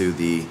listen to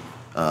the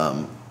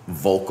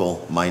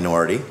vocal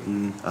minority.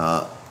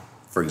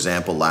 For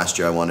example, last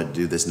year I wanted to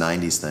do this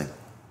 90s thing,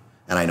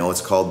 and I know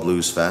it's called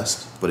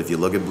Bluesfest, but if you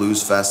look at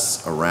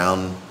Bluesfests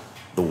around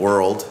the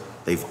world,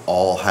 they've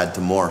all had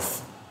to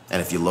morph.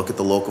 And if you look at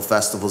the local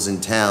festivals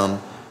in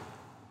town,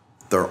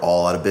 they're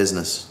all out of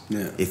business.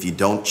 Yeah. If you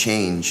don't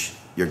change,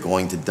 you're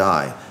going to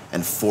die.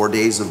 And 4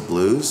 days of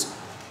blues,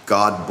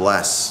 God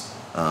bless,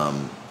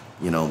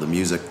 the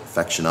music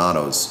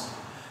aficionados.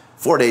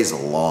 4 days is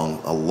a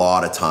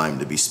lot of time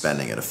to be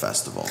spending at a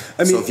festival.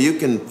 So if you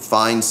can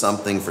find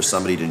something for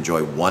somebody to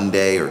enjoy 1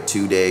 day or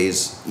 2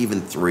 days, even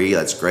 3,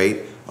 that's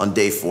great. On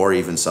day 4,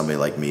 even somebody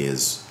like me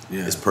is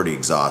pretty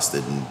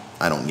exhausted, and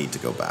I don't need to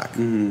go back.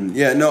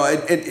 Yeah, no,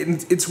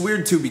 it's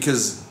weird too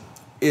because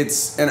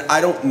and I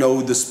don't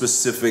know the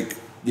specific,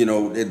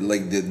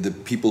 like the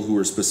people who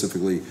are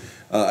specifically.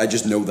 I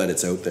just know that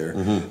it's out there.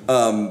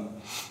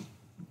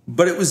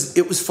 But it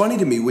was funny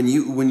to me when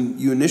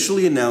you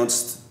initially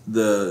announced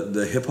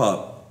the hip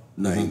hop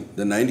night,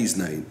 the 90s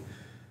night.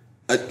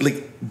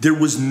 There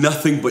was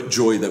nothing but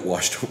joy that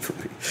washed over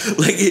me.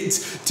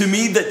 To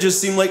me that just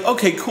seemed like,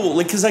 okay, cool.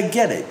 Because I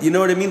get it. You know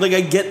what I mean? Like,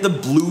 I get the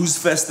blues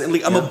fest. I'm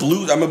a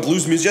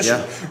blues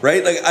musician,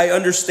 right? Like, I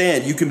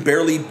understand. You can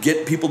barely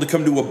get people to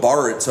come to a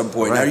bar at some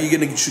point. Right. How are you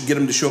going to get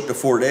them to show up to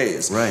 4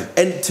 days? Right.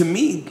 And to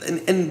me,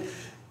 and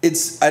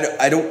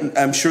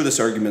I'm sure this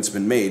argument's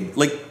been made.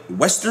 Like,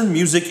 Western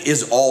music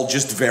is all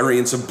just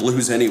variants of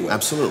blues anyway.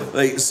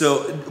 Absolutely. Like, so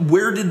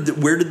where did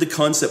the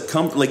concept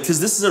come? Like, because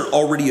this is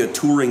already a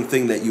touring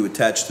thing that you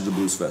attach to the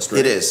Blues Fest, right?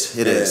 It is.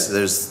 It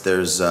is.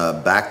 There's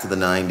Back to the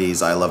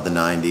 90s, I Love the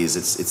 90s.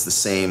 It's the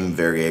same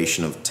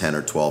variation of 10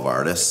 or 12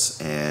 artists,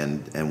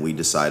 and we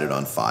decided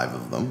on 5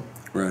 of them.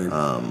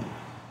 Right.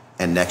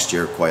 And next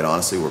year, quite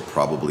honestly, we're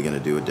probably going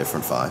to do a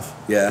different 5.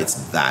 Yeah.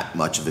 It's that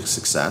much of a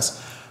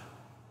success.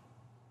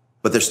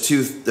 But there's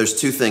two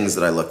things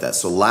that I looked at.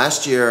 So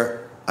last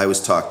year, I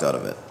was talked out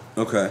of it.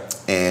 Okay.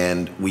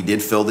 And we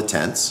did fill the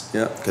tents.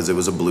 Yeah. Because it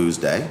was a blues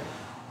day.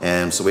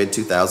 And so we had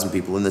 2,000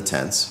 people in the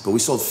tents. But we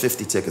sold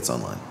 50 tickets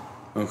online.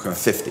 Okay.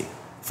 50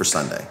 for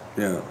Sunday.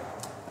 Yeah.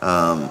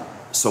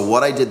 So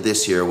what I did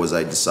this year was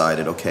I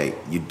decided, okay,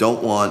 you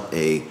don't want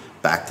a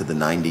Back to the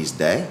 90s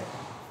day.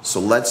 So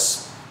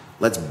let's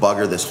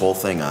bugger this whole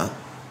thing up.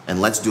 And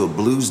let's do a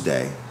blues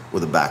day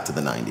with a Back to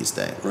the 90s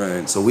day.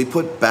 Right. So we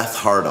put Beth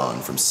Hart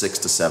on from 6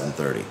 to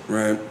 7:30.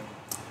 Right.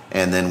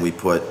 And then we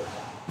put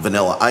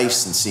Vanilla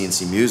Ice and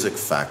CNC Music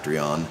Factory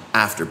on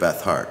after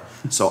Beth Hart.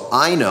 So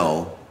I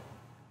know,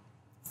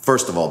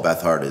 first of all,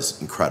 Beth Hart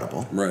is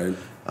incredible. Right.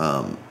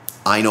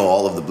 I know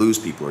all of the blues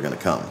people are going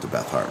to come to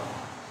Beth Hart.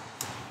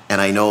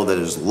 And I know that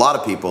there's a lot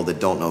of people that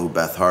don't know who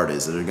Beth Hart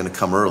is that are going to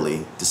come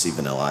early to see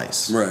Vanilla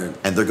Ice. Right.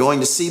 And they're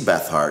going to see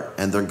Beth Hart,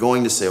 and they're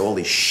going to say,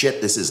 holy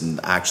shit, this is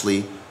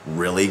actually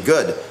really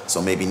good.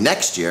 So maybe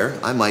next year,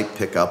 I might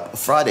pick up a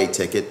Friday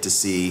ticket to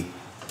see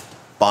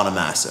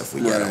Bonamassa if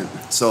we get them.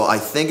 So I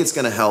think it's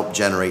going to help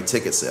generate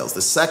ticket sales.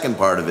 The second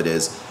part of it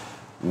is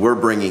we're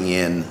bringing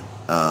in,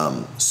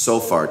 so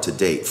far to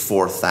date,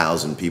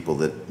 4,000 people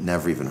that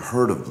never even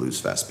heard of Blues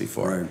Fest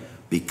before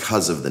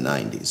because of the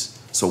 90s.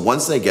 So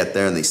once they get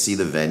there and they see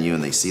the venue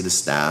and they see the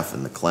staff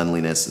and the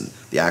cleanliness and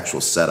the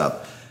actual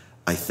setup,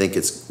 I think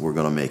we're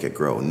going to make it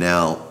grow.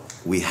 Now,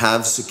 we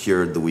have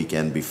secured the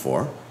weekend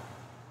before.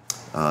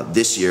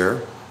 This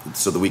year,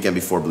 so the weekend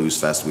before Blues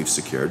Fest, we've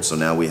secured. So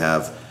now we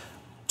have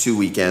 2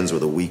 weekends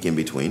with a week in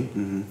between.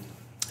 Mm-hmm.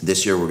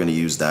 This year, we're going to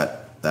use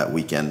that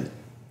weekend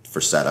for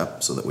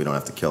setup so that we don't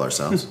have to kill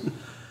ourselves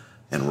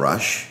and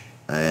rush.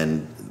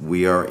 And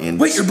we are in...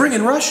 Wait, you're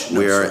bringing Rush?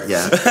 We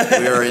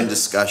are in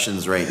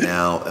discussions right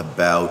now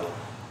about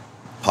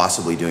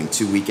possibly doing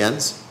 2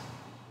 weekends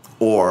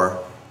or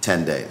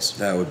 10 days.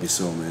 That would be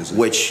so amazing.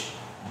 Which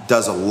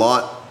does a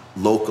lot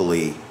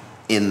locally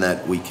in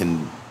that we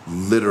can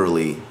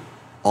literally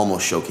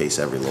almost showcase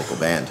every local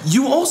band.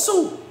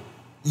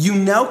 You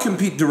now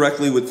compete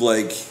directly with,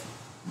 like,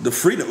 the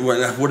Freedom,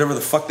 whatever the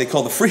fuck they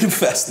call the Freedom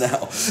Fest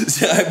now.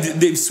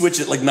 They've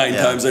switched it like 9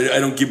 times. I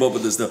don't keep up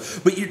with this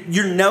stuff. But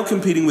you're now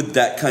competing with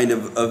that kind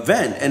of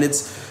event. And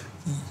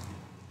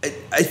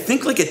I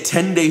think like a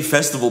 10-day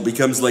festival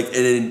becomes like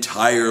an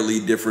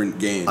entirely different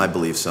game. I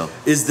believe so.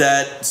 Is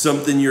that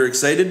something you're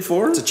excited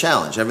for? It's a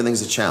challenge.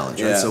 Everything's a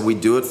challenge. Right? So we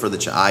do it for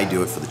I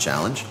do it for the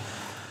challenge.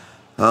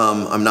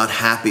 I'm not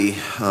happy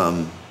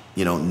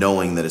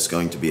knowing that it's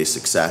going to be a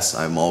success.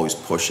 I'm always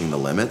pushing the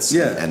limits,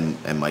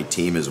 and my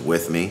team is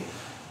with me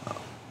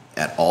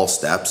at all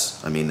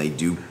steps. I mean, they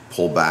do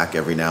pull back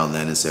every now and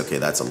then and say, okay,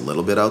 that's a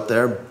little bit out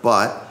there,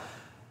 but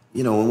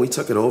when we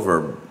took it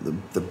over,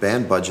 the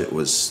band budget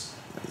was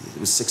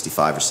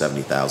 $65,000 or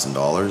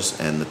 $70,000,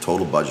 and the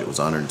total budget was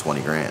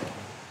 $120,000.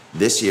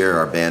 This year,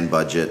 our band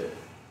budget,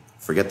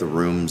 forget the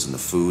rooms and the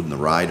food and the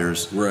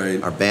riders.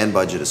 Right. Our band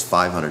budget is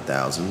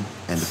 $500,000,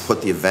 and to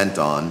put the event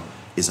on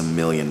is $1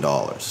 million.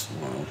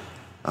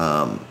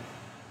 Wow.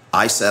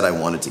 I said I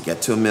wanted to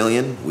get to $1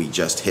 million. We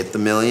just hit the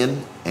 $1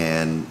 million,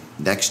 and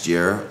next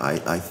year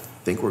I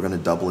think we're going to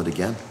double it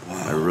again.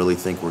 Wow. I really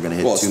think we're going to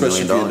hit $2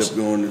 million.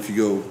 Especially if you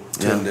go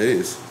 10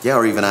 days. Yeah,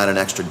 or even add an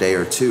extra day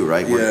or 2,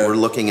 right? We're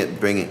looking at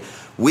bringing...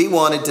 We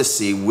wanted to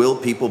see, will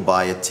people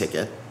buy a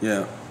ticket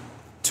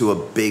to a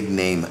big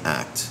name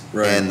act?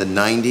 Right. And the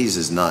 90s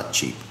is not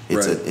cheap.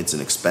 It's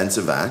an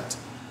expensive act.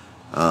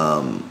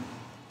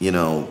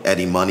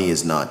 Eddie Money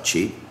is not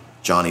cheap.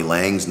 Johnny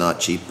Lang's not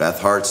cheap.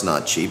 Beth Hart's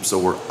not cheap. So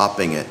we're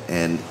upping it,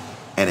 and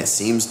it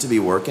seems to be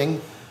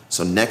working.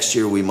 So next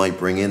year we might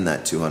bring in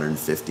that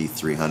 $250,000,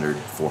 $300,000,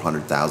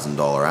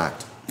 $400,000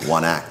 act,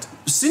 one act.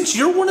 Since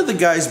you're one of the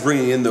guys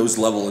bringing in those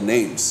level of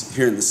names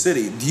here in the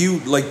city, do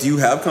you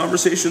have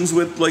conversations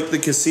with like the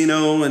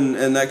casino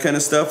and that kind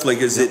of stuff? Like,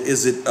 is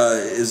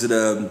it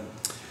a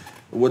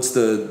what's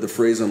the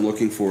phrase I'm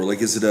looking for?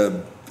 Like, is it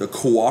a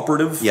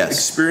cooperative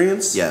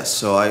experience? Yes.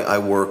 So I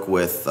work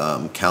with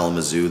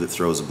Kalamazoo that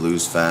throws a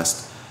blues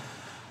fest.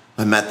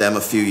 I met them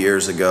a few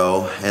years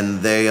ago, and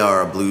they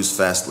are a blues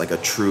fest, like a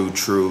true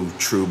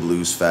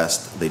blues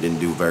fest. They didn't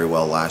do very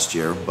well last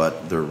year,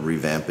 but they're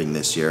revamping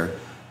this year.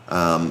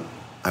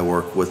 I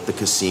work with the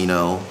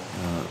casino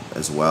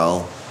as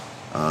well.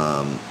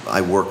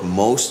 I work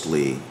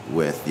mostly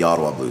with the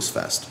Ottawa Blues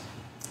Fest.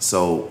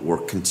 So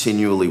we're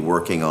continually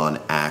working on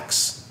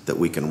acts that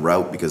we can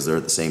route because they're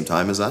at the same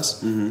time as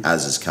us,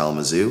 as is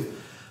Kalamazoo.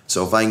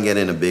 So if I can get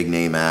in a big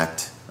name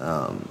act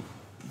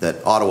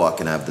that Ottawa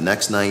can have the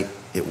next night,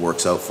 it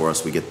works out for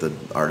us. We get the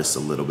artists a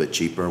little bit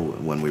cheaper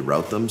when we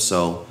route them.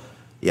 So,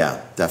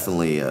 yeah,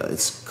 definitely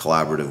it's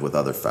collaborative with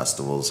other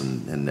festivals,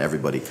 and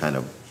everybody kind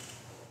of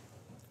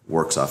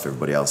works off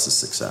everybody else's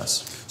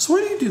success. So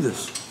why do you do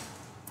this?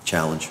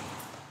 Challenge.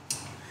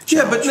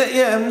 Yeah, but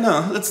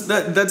no,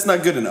 that's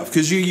not good enough,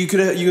 because you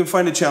can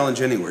find a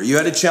challenge anywhere. You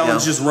had a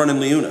challenge just running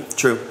Liuna.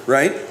 True.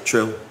 Right?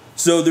 True.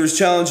 So there's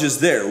challenges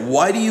there.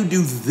 Why do you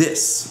do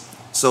this?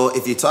 So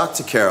if you talk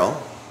to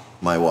Carol,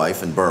 my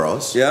wife, and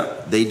Burroughs,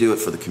 they do it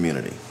for the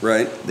community.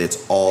 Right.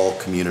 It's all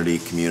community,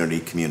 community,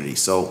 community.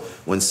 So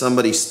when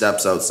somebody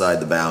steps outside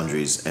the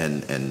boundaries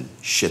and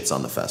shits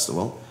on the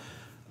festival,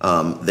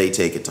 they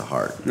take it to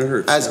heart. It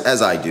hurts.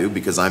 As I do,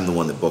 because I'm the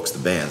one that books the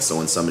band. So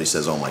when somebody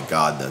says, "Oh my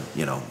God,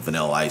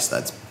 Vanilla Ice,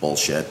 that's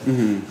bullshit,"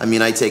 I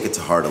mean, I take it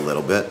to heart a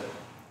little bit.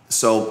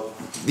 So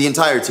the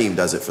entire team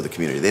does it for the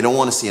community. They don't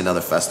want to see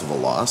another festival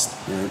lost.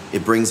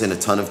 It brings in a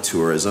ton of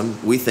tourism.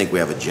 We think we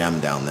have a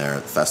gem down there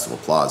at Festival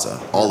Plaza.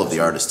 All of the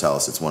artists tell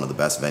us it's one of the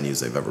best venues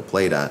they've ever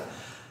played at.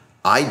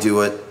 I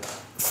do it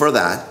for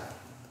that,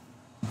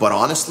 but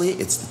honestly,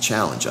 it's the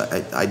challenge.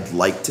 I'd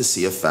like to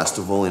see a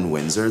festival in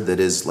Windsor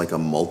that is like a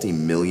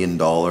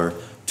multi-million-dollar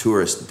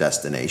tourist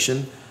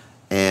destination,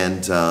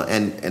 and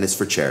it's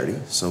for charity.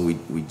 So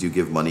we do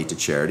give money to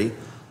charity.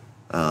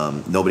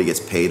 Nobody gets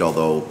paid,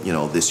 although,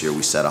 this year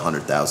we set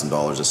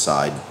 $100,000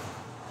 aside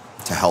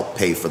to help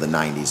pay for the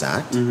 90s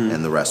act,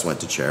 and the rest went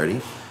to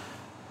charity.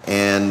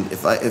 And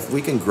if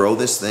we can grow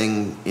this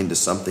thing into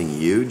something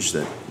huge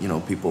that,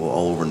 people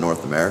all over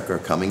North America are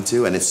coming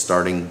to, and that's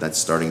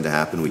starting to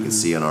happen. We can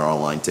see in our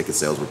online ticket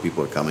sales where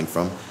people are coming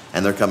from,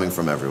 and they're coming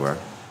from everywhere.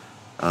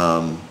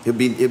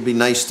 It'd be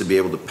nice to be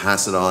able to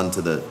pass it on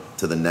to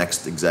the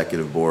next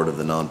executive board of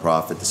the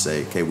nonprofit to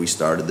say, okay, we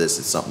started this,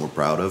 it's something we're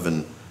proud of,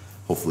 and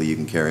hopefully you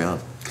can carry on.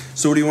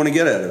 So what do you want to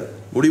get out of it?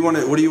 What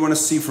do you want to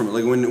see from it?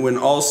 Like when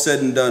all's said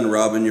and done,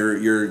 Robin,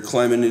 you're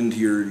climbing into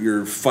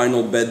your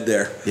final bed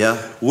there. Yeah.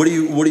 What do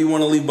you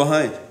want to leave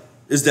behind?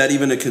 Is that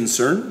even a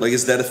concern? Like,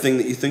 is that a thing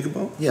that you think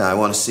about? Yeah, I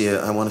want to see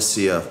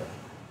a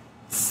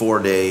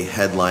 4-day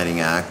headlining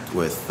act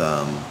with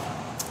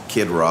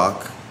Kid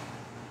Rock,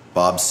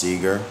 Bob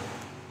Seger,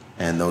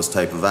 and those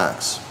type of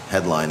acts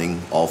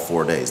headlining all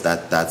 4 days.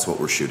 That's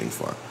what we're shooting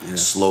for. Yeah.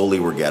 Slowly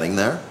we're getting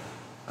there.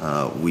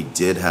 We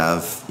did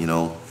have,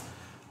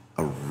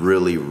 a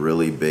really,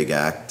 really big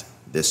act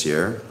this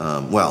year.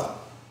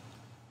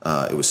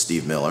 It was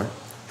Steve Miller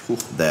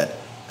that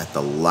at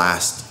the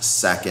last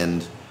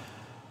second,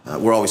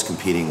 we're always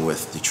competing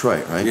with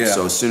Detroit, right? Yeah.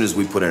 So as soon as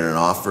we put in an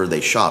offer,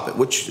 they shop it,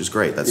 which is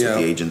great. That's what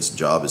the agent's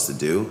job is to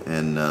do.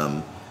 And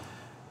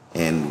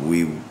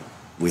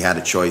we had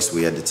a choice.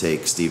 We had to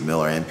take Steve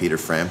Miller and Peter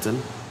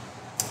Frampton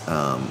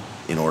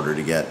in order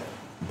to get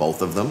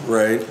both of them.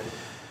 Right.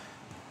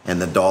 And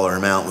the dollar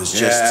amount was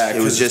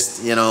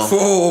just, you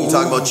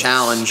talk about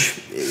challenge,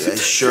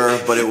 sure,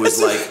 but it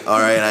was like, all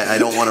right, I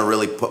don't want to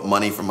really put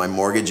money from my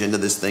mortgage into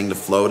this thing to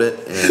float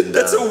it. And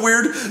that's a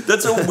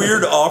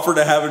weird offer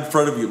to have in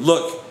front of you.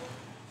 Look,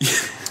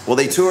 well,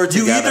 they toured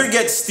together.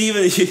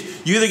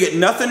 You either get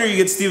nothing, or you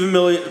get Steve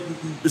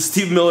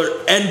Miller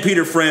and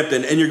Peter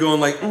Frampton, and you're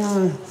going like,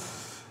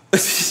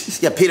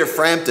 Yeah, Peter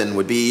Frampton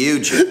would be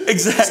huge.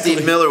 Exactly.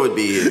 Steve Miller would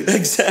be huge.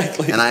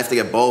 Exactly. And I have to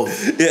get both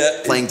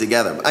playing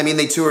together. I mean,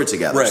 they toured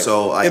together, right.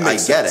 So I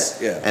get it.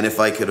 Yeah. And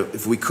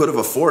if we could have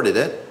afforded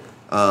it,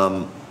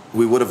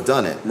 we would have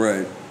done it.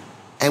 Right.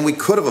 And we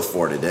could have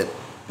afforded it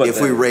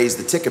if we raised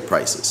the ticket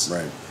prices.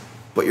 Right.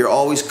 But you're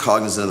always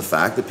cognizant of the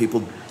fact that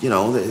people,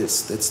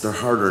 it's their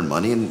hard-earned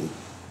money, and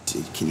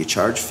can you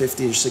charge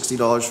 $50 or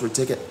 $60 for a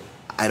ticket?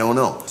 I don't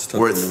know.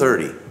 We're at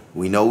 30.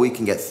 We know we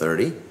can get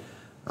 30.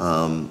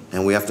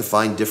 And we have to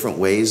find different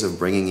ways of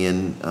bringing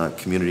in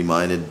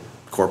community-minded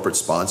corporate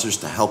sponsors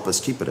to help us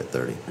keep it at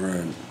 30.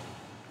 Right.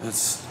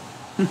 That's...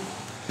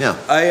 Yeah.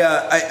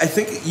 I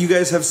think you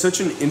guys have such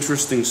an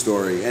interesting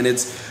story, and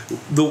it's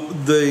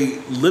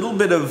the little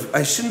bit of...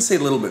 I shouldn't say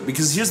little bit,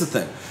 because here's the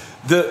thing.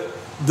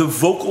 The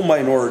vocal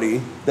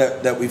minority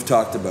that we've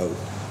talked about,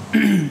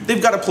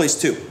 they've got a place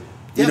too.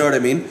 You know what I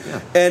mean? Yeah.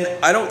 And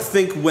I don't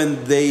think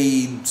when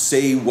they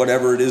say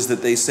whatever it is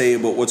that they say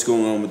about what's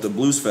going on with the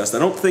Blues Fest, I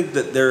don't think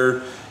that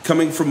they're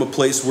coming from a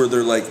place where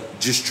they're like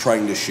just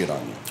trying to shit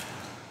on you.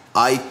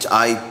 I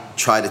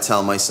try to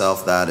tell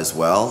myself that as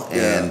well,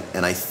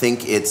 and I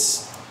think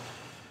it's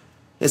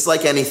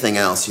like anything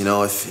else,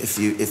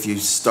 if you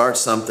start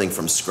something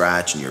from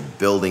scratch and you're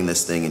building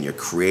this thing and you're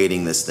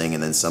creating this thing,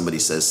 and then somebody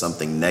says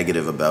something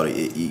negative about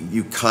it,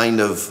 you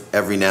kind of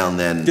every now and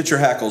then get your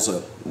hackles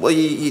up. Well,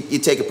 you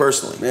take it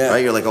personally, right?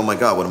 You're like, oh my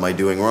God, what am I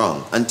doing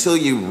wrong? Until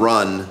you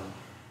run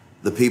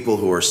the people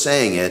who are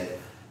saying it,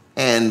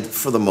 and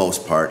for the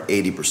most part,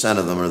 80%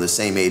 of them are the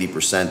same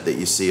 80% that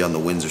you see on the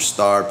Windsor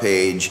Star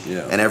page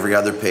and every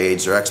other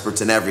page. They're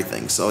experts in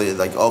everything. So you're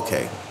like,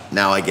 okay,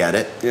 now I get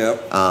it.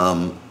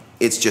 Yeah.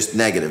 It's just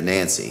negative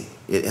Nancy.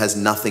 It has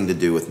nothing to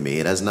do with me.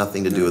 It has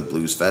nothing to do with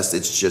Blues Fest.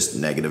 It's just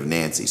negative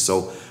Nancy.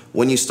 So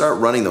when you start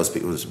running those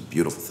people, it's a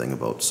beautiful thing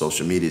about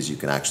social media is you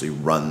can actually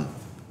run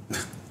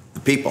the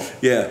the people.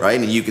 Yeah. Right?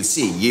 And you can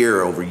see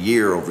year over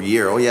year over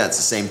year, oh yeah, it's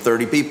the same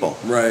 30 people.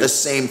 Right. The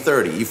same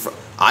 30.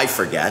 I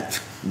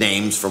forget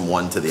names from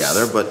one to the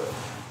other, but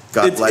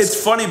God bless.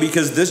 It's funny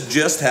because this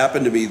just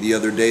happened to me the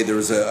other day. There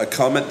was a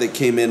comment that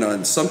came in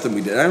on something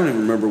we did. I don't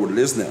even remember what it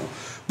is now.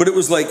 But it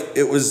was like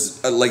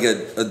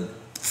a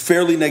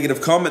fairly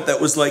negative comment that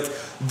was like,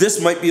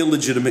 this might be a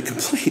legitimate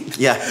complaint.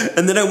 Yeah.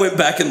 And then I went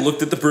back and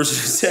looked at the person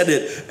who said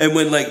it and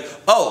went like,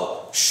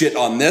 oh, shit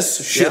on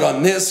this, shit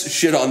on this,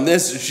 shit on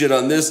this, shit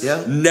on this.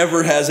 Yeah.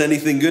 Never has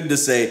anything good to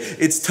say.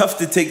 It's tough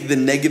to take the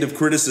negative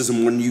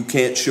criticism when you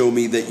can't show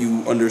me that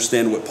you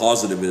understand what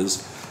positive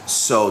is.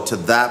 So to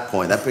that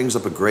point, that brings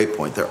up a great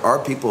point. There are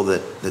people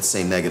that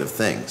say negative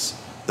things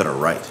that are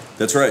right.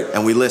 That's right.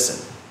 And we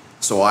listen.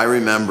 So I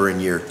remember in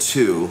year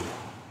 2,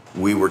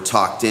 we were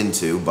talked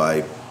into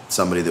by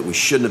somebody that we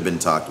shouldn't have been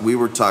talked. We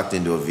were talked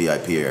into a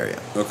VIP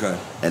area. Okay.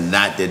 And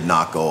that did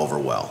not go over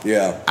well.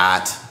 Yeah.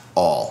 At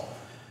all.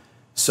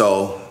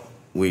 So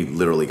we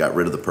literally got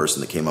rid of the person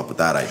that came up with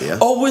that idea.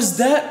 Oh, was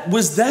that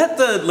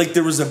the, like,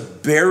 there was a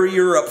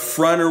barrier up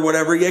front or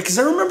whatever? Yeah, because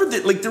I remember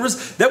that, like, that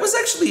was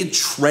actually a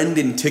trend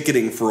in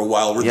ticketing for a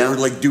while where they were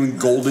like doing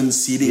golden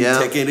seating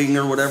ticketing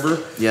or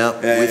whatever.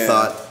 Yeah.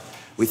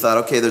 We thought,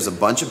 okay, there's a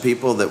bunch of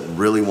people that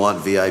really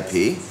want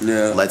VIP.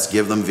 Yeah. Let's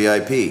give them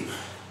VIP.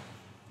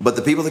 But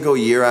the people that go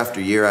year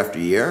after year after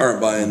year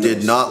aren't buying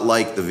did not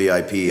like the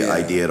VIP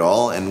idea at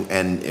all,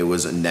 and it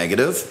was a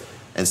negative.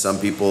 And some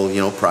people,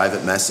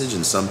 private message,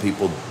 and some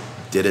people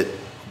did it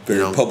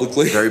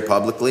very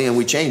publicly, and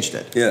we changed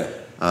it. Yeah.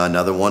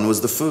 Another one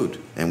was the food,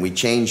 and we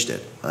changed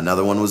it.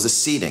 Another one was the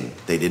seating.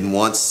 They didn't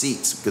want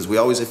seats because we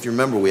always, if you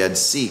remember, we had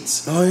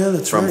seats. Oh yeah,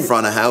 that's right. From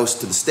front of house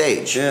to the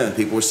stage. Yeah. And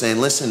people were saying,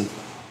 listen,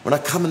 we're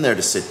not coming there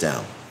to sit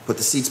down. Put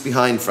the seats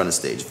behind front of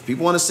stage. If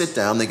people want to sit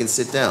down, they can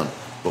sit down.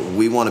 But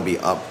we want to be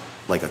up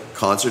like a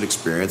concert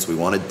experience. We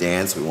want to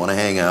dance. We want to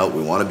hang out.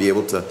 We want to be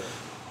able to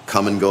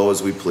come and go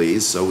as we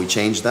please. So we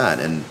changed that.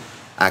 And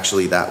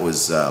actually that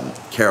was,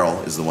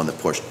 Carol is the one that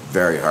pushed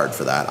very hard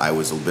for that. I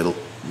was a little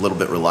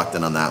bit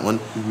reluctant on that one.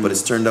 Mm-hmm. But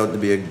it's turned out to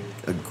be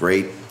a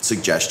great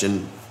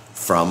suggestion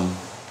from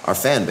our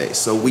fan base.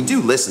 So we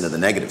do listen to the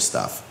negative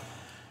stuff.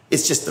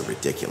 It's just the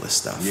ridiculous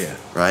stuff. Yeah.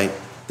 Right?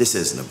 This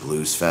isn't a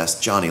blues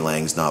fest. Johnny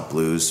Lang's not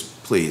blues.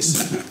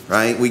 Please.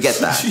 Right? We get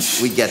that.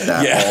 We get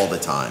that all the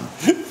time.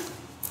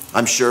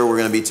 I'm sure we're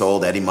going to be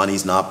told Eddie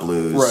Money's not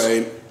blues.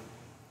 Right.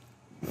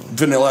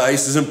 Vanilla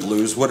Ice isn't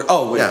blues. What?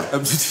 Oh, wait. Yeah.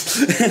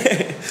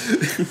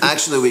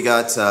 Actually, we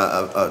got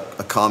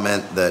a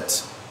comment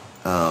that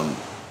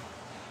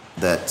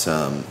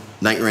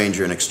Night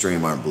Ranger and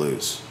Extreme aren't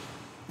blues.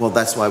 Well,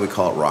 that's why we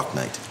call it Rock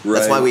Night. Right.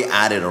 That's why we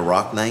added a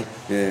Rock Night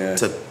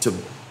to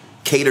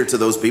cater to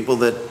those people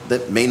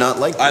that may not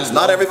like blues.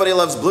 Not everybody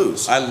loves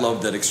blues. I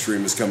love that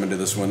Extreme is coming to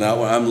this one. That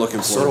one, I'm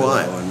looking forward to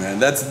that one,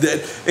 man.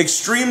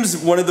 Extreme's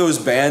one of those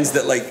bands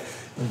that like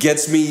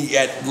gets me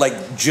at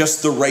like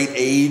just the right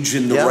age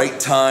and the right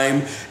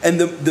time. And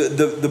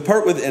the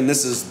part with, and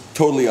this is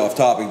totally off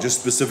topic, just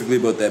specifically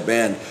about that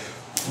band.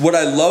 What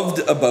I loved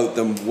about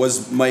them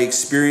was my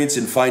experience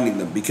in finding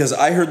them, because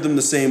I heard them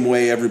the same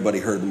way everybody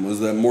heard them, was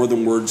that More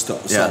Than Words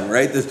song,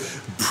 right? This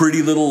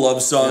pretty little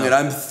love song, and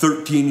I'm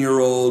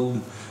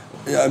 13-year-old,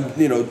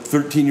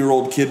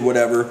 13-year-old kid,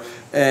 whatever,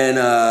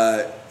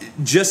 and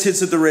just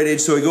hits at the right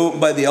age. So I go out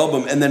and buy the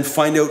album, and then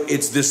find out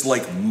it's this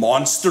like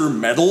monster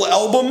metal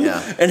album,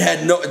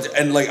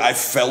 and like I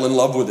fell in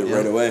love with it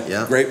right away.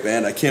 Yeah. Great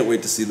band. I can't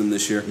wait to see them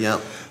this year. Yeah.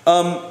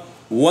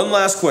 One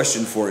last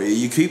question for you.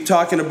 You keep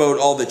talking about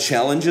all the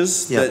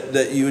challenges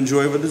that you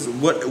enjoy with this.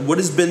 What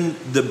has been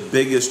the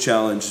biggest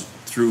challenge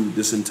through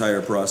this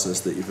entire process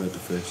that you've had to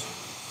face?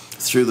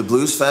 Through the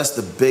Blues Fest,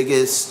 the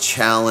biggest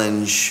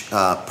challenge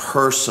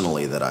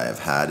personally that I have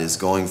had is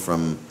going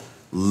from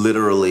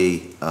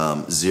literally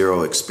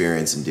zero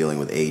experience in dealing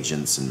with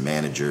agents and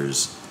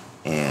managers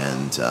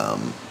and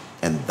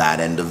that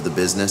end of the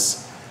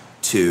business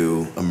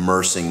to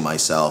immersing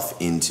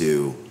myself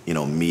into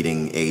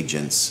meeting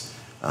agents.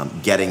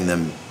 Getting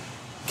them,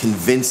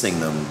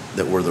 convincing them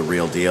that we're the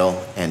real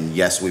deal, and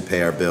yes, we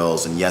pay our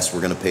bills, and yes, we're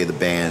going to pay the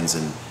bands,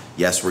 and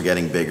yes, we're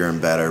getting bigger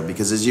and better.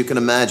 Because as you can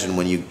imagine,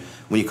 when you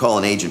call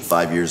an agent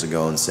 5 years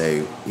ago and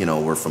say,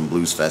 we're from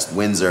Bluesfest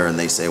Windsor, and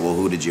they say, well,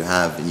 who did you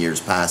have in years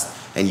past?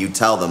 And you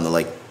tell them, they're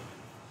like,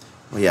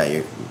 well,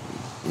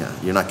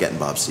 you're not getting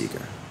Bob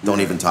Seger. Don't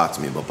even talk to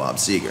me about Bob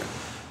Seger.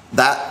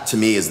 That to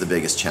me is the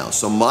biggest challenge.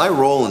 So my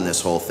role in this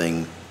whole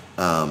thing,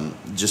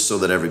 just so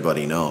that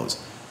everybody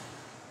knows,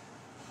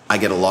 I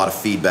get a lot of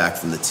feedback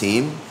from the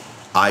team.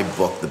 I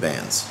book the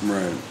bands.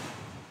 Right.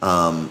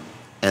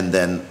 And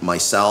then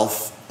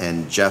myself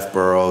and Jeff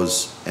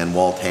Burrows and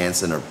Walt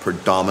Hansen are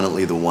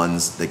predominantly the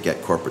ones that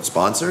get corporate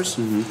sponsors.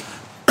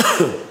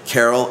 Mm-hmm.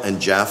 Carol and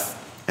Jeff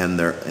and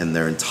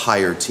their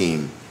entire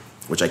team,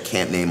 which I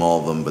can't name all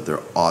of them, but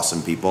they're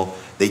awesome people.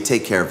 They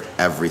take care of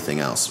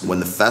everything else. Mm-hmm. When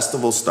the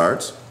festival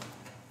starts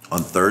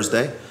on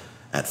Thursday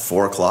at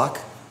 4 o'clock,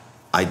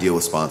 I deal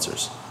with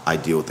sponsors. I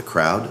deal with the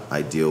crowd.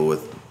 I deal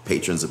with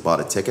patrons that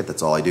bought a ticket.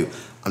 That's all I do.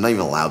 I'm not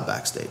even allowed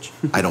backstage.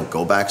 I don't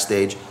go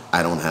backstage.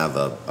 I don't have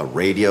a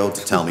radio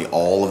to tell me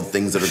all of the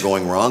things that are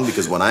going wrong,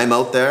 because when I'm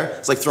out there,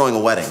 it's like throwing a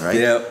wedding, right?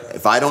 Yeah.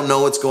 If I don't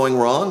know what's going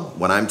wrong,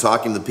 when I'm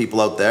talking to the people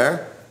out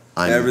there,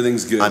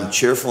 everything's good. I'm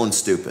cheerful and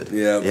stupid.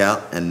 Yeah.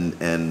 Yeah.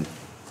 And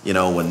you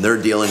know, when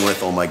they're dealing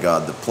with, oh my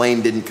God, the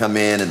plane didn't come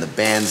in and the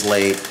band's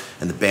late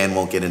and the band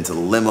won't get into the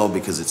limo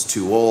because it's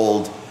too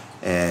old,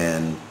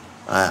 and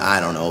I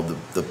don't know,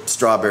 the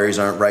strawberries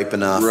aren't ripe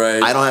enough.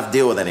 Right. I don't have to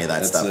deal with any of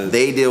that stuff. it.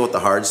 They deal with the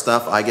hard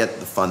stuff. I get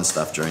the fun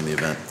stuff during the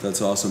event.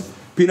 That's awesome.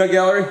 Peanut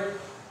Gallery?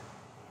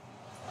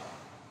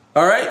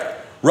 All right.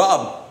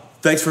 Rob,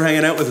 thanks for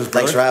hanging out with us, brother.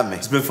 Thanks for having me.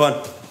 It's been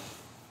fun.